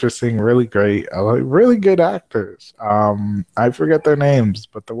really interesting, really great. I like really good actors. I forget their names,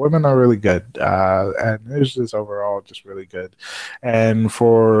 but the women are really good. And it's just overall just really good. And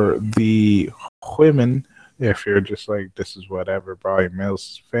for the women, if you're just like, this is whatever, probably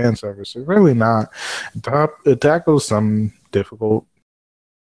male's fan service, it's really not. It tackles some difficult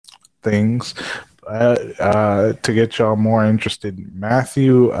things. To get y'all more interested,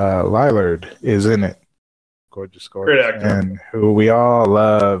 Matthew Lillard is in it. Gorgeous. Great actor. And who we all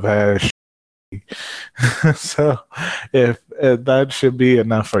love has so if that should be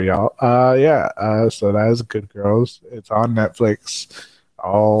enough for y'all. So that is Good Girls. It's on Netflix.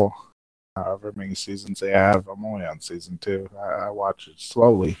 All however many seasons they have. I'm only on season 2. I watch it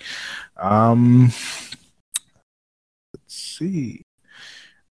slowly. Let's see.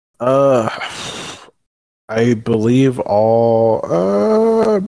 I believe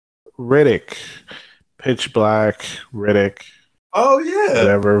all Riddick, Pitch Black, Riddick. Oh yeah,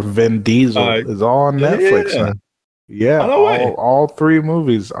 Whatever. Vin Diesel is all on Netflix now. Yeah, all 3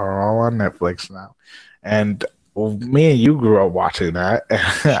 movies are all on Netflix now, and me and you grew up watching that.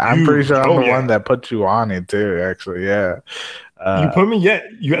 I'm pretty sure I'm the one that put you on it too. Actually, yeah. You put me, I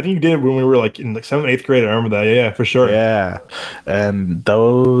think you did when we were like in like 7th, 8th grade. I remember that. Yeah, for sure. Yeah, and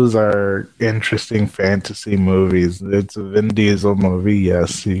those are interesting fantasy movies. It's a Vin Diesel movie.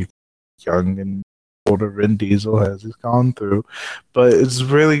 Yes, young and older Vin Diesel has gone through, but it's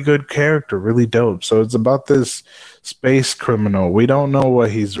really good character, really dope. So it's about this space criminal. We don't know what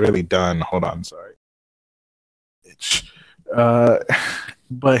he's really done. Hold on, sorry.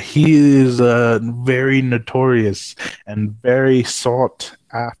 But he is very notorious and very sought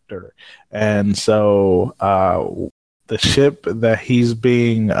after, and so the ship that he's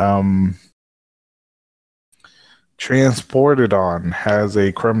being transported on has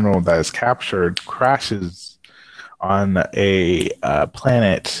a criminal that is captured, crashes on a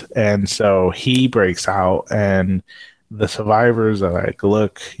planet, and so he breaks out, and the survivors are like,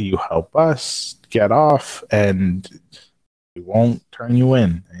 look, you help us get off and we won't turn you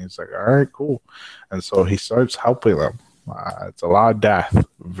in. And he's like, all right, cool. And so he starts helping them. It's a lot of death.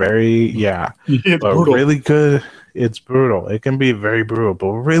 Very, but brutal. Really good. It's brutal. It can be very brutal,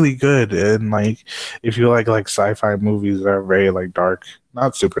 but really good. And like, if you like sci-fi movies that are very like dark,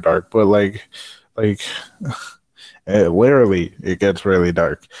 not super dark, but like literally, it gets really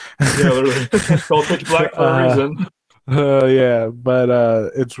dark. Yeah, literally. It's called Pitch Black for a reason. But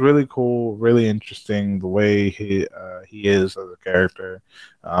it's really cool, really interesting the way he is as a character,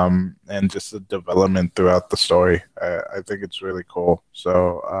 and just the development throughout the story. I think it's really cool.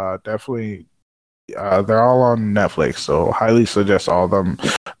 So definitely, they're all on Netflix. So highly suggest all of them.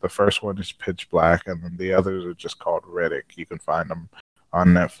 The first one is Pitch Black, and then the others are just called Riddick. You can find them on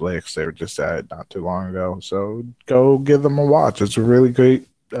Netflix. They were just added not too long ago. So go give them a watch. It's a really great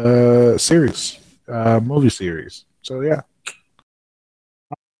series, movie series. So yeah,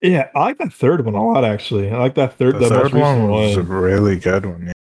 I like that third one a lot. Actually, I like that third. The third one was a really good one.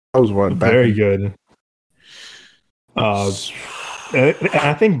 Yeah. That was what very good. And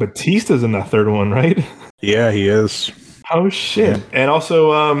I think Batista's in that third one, right? Yeah, he is. Oh shit! Yeah. And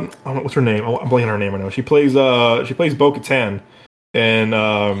also, what's her name? I'm blanking her name right now. She plays Bo-Katan, and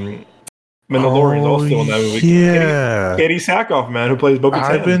Mandalorian's also in that movie. Yeah, Katie Sackhoff, man, who plays Bo-Katan.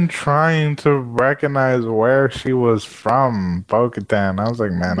 I've been trying to recognize where she was from. Bo-Katan. I was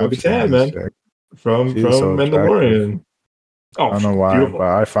like, man, Bo-Katan, man, from so Mandalorian. I don't know why, beautiful. But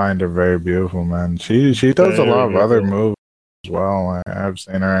I find her very beautiful, man. She does a lot of other movies. as well. I've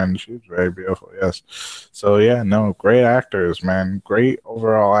seen her, and she's very beautiful. Yes. So yeah, no, great actors, man. Great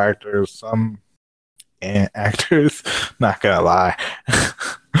overall actors. Some actors, not gonna lie,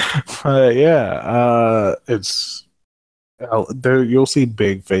 but yeah, it's there. You'll see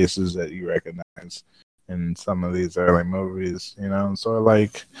big faces that you recognize in some of these early movies. You know, sort of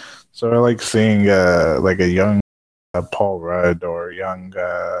like seeing like a young Paul Rudd or young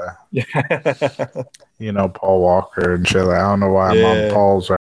you know, Paul Walker and shit. I don't know why I'm on Yeah. Paul's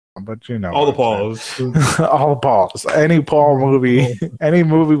right now, but you know All the what I'm Pauls. saying. All the Pauls. Any Paul movie, any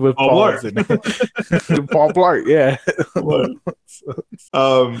movie with Paul Pauls Blart. in it. Paul Blart, yeah. Blart. so,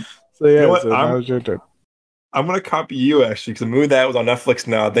 Um, so you know yeah, what? so now it's your turn. I'm gonna copy you actually, because the movie that was on Netflix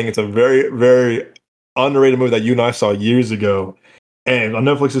now, I think it's a very, very underrated movie that you and I saw years ago. And on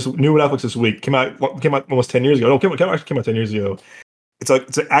Netflix, this new Netflix this week came out almost 10 years ago. No, actually came out 10 years ago. It's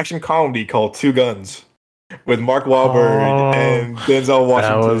an action comedy called Two Guns with Mark Wahlberg Oh, and Denzel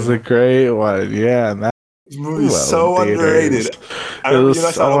that was a Washington. great one. Yeah, and that This movie's well in so theaters. underrated. I It remember was you and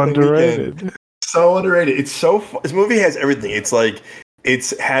I saw it so opening weekend. underrated. So underrated. It's so this movie has everything. It's like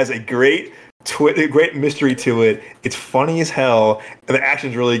has a a great mystery to it. It's funny as hell, and the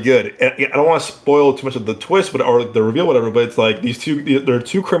action's really good. And I don't want to spoil too much of the twist, but or like the reveal, whatever. But it's like there are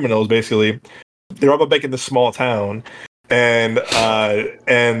two criminals basically. They're robbing a bank in this small town, and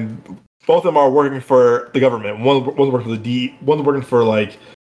both of them are working for the government. One's working for one's working for like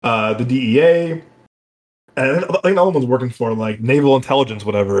the DEA. And I think the other one's working for like naval intelligence,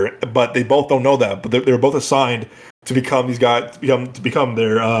 whatever. But they both don't know that. But they were both assigned to become these guys, to become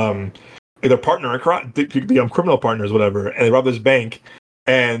their partner in crime, to become criminal partners, whatever. And they robbed this bank,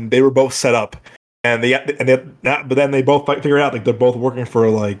 and they were both set up. But then they both figured out like they're both working for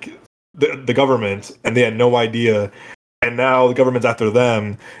like the government, and they had no idea. And now the government's after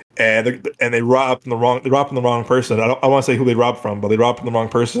them, and they robbed the wrong person. I want to say who they robbed from, but they robbed from the wrong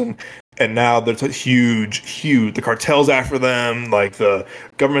person. And now there's a huge. The cartel's after them, like the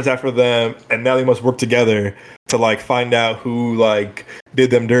government's after them, and now they must work together to like find out who like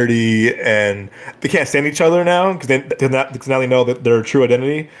did them dirty. And they can't stand each other now because now they know that their true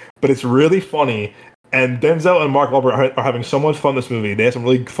identity. But it's really funny. And Denzel and Mark Wahlberg are having so much fun in this movie. They have some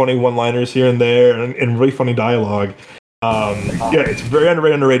really funny one-liners here and there, and really funny dialogue. Yeah, it's very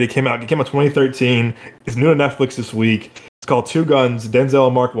underrated. It came out 2013. It's new to Netflix this week. It's called Two Guns, Denzel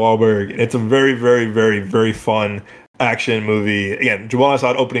and Mark Wahlberg. It's a very, very, very, very fun action movie. Again, Joel and I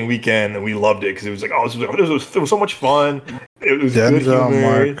saw it opening weekend, and we loved it because it was like, it was so much fun. It was good Denzel and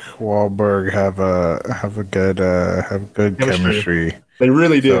humor. Mark Wahlberg have good chemistry. They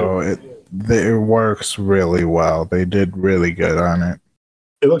really do. So it works really well. They did really good on it.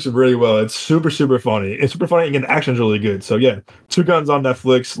 It looks really well. It's super, super funny. It's super funny. Again, the action's really good. So yeah, Two Guns on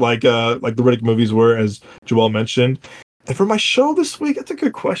Netflix, like the Riddick movies were, as Joel mentioned. And for my show this week, that's a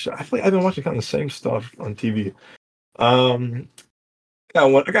good question. I feel like I've been watching kind of the same stuff on TV. I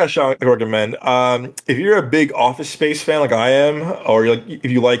got a show I recommend. If you're a big Office Space fan like I am, or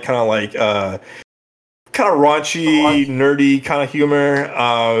if you like kind of raunchy, nerdy kind of humor,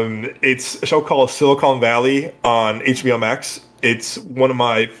 it's a show called Silicon Valley on HBO Max. It's one of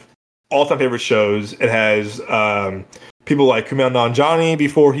my all-time favorite shows. It has people like Kumail Nanjiani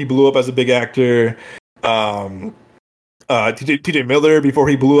before he blew up as a big actor. TJ Miller before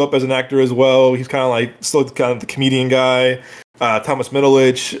he blew up as an actor as well. He's kind of like still kind of the comedian guy. Thomas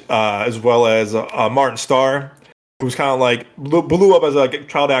Middleditch, as well as Martin Starr, who's kind of like blew up as a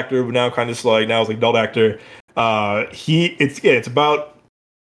child actor, but now kind of now is like adult actor. It's about.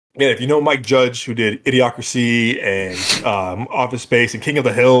 Yeah, if you know Mike Judge, who did Idiocracy and Office Space, and King of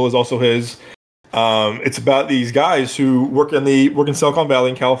the Hill is also his. It's about these guys who work in Silicon Valley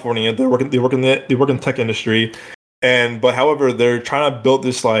in California. They work in the tech industry, but however, they're trying to build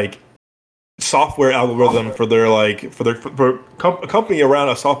this like software algorithm for their a company around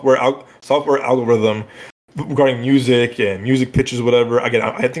a software algorithm regarding music and music pitches, whatever. Again,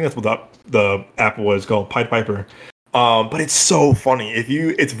 I think that's what the app was called, Pied Piper. But it's so funny.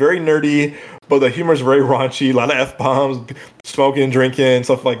 It's very nerdy, but the humor is very raunchy. A lot of F-bombs, smoking, drinking,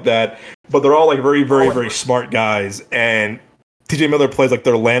 stuff like that. But they're all like very, very, very smart guys. And TJ Miller plays like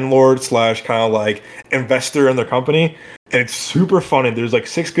their landlord / kind of like investor in their company. And it's super funny. There's like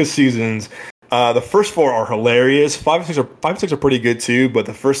 6 good seasons. The first 4 are hilarious. 5 and 6 are pretty good too, but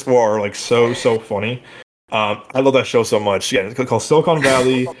the first 4 are like so funny. I love that show so much. Yeah, it's called Silicon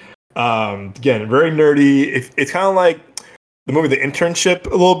Valley. Again, very nerdy. It's kind of like the movie The Internship a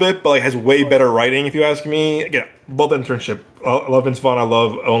little bit, but like has way better writing, if you ask me. Again, love The Internship. I love Vince Vaughn. I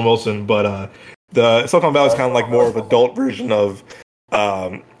love Owen Wilson, but the Silicon Valley is kind of like more of an adult version of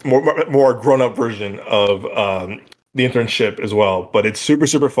more grown up version of the internship as well. But it's super,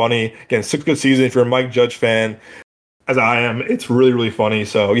 super funny. Again, 6 good seasons. If you're a Mike Judge fan, as I am, it's really, really funny.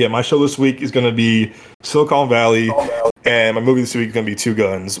 So yeah, my show this week is going to be Silicon Valley, and my movie this week is going to be Two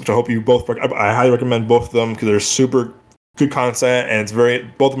Guns, which I hope you both. I highly recommend both of them because they're super good content,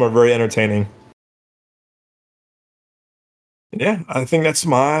 and both of them are very entertaining. Yeah, I think that's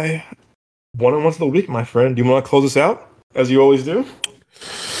my one-on-ones of the week, my friend. Do you want to close us out as you always do?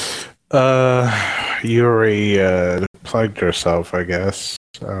 You already plugged yourself, I guess.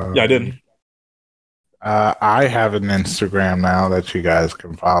 Yeah, I did. I have an Instagram now that you guys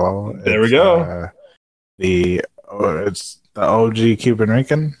can follow. There we go. It's the OG Cuban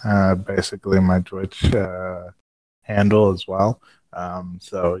Rican. Basically my Twitch handle as well.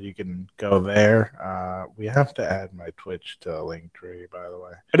 So you can go there. We have to add my Twitch to a link tree, by the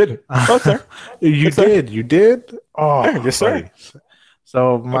way. I didn't. Oh, sir. You did? Oh, yeah, yes, sir. Buddy.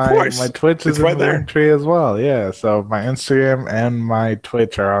 So my Twitch is in the link tree as well. Yeah. So my Instagram and my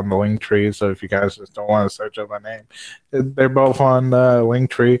Twitch are on the link tree. So if you guys just don't want to search up my name, they're both on the link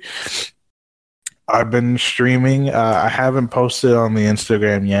tree. I've been streaming. I haven't posted on the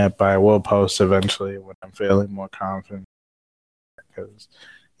Instagram yet, but I will post eventually when I'm feeling more confident. Because,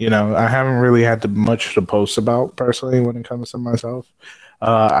 I haven't really had much to post about personally when it comes to myself.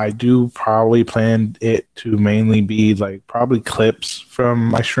 I do probably plan it to mainly be probably clips from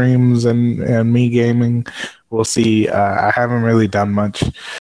my streams and me gaming. We'll see. I haven't really done much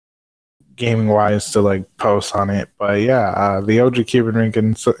gaming wise to post on it, but yeah, the OG Cuban Rink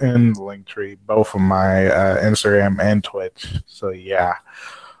in the link tree, both of my Instagram and Twitch. So yeah.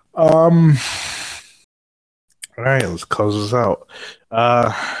 All right, let's close this out.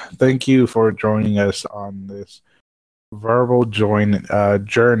 Thank you for joining us on this verbal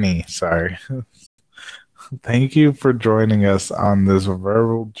journey. Sorry. Thank you for joining us on this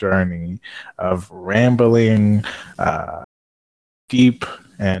verbal journey of rambling, deep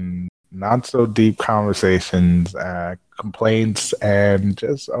and not so deep conversations, complaints, and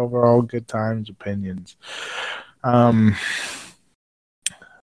just overall good times, opinions. I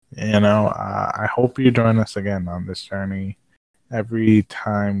hope you join us again on this journey every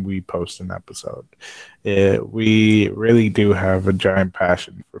time we post an episode. We really do have a giant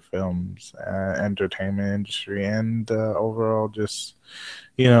passion for films, entertainment industry, and overall just,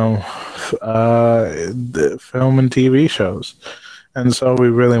 the film and TV shows. And so we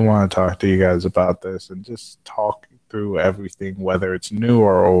really want to talk to you guys about this and just talk through everything, whether it's new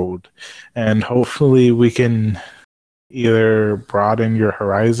or old. And hopefully we can either broaden your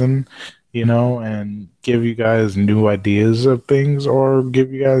horizon, and give you guys new ideas of things, or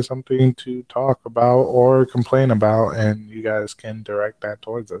give you guys something to talk about or complain about, and you guys can direct that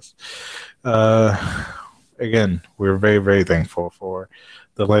towards us. Again, we're very, very thankful for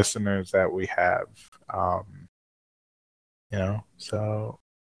the listeners that we have. So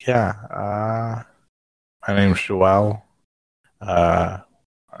yeah, my name's Joel. Our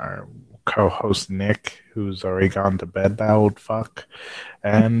co-host Nick, who's already gone to bed, that old fuck,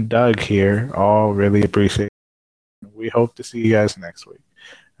 and Doug here, all really appreciate it. We hope to see you guys next week.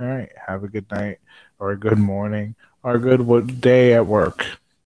 All right, have a good night, or a good morning, or a good day at work.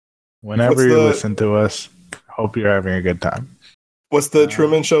 Whenever you listen to us, hope you're having a good time. What's the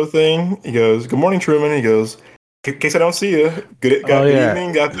Truman Show thing? He goes, "Good morning, Truman." He goes, "In case I don't see you, good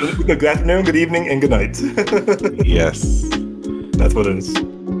evening, good afternoon, good evening, and good night." Yes. That's what it is.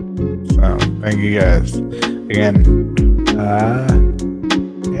 So, thank you guys. Again,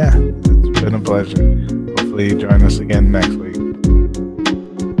 yeah, it's been a pleasure. Hopefully you join us again next week.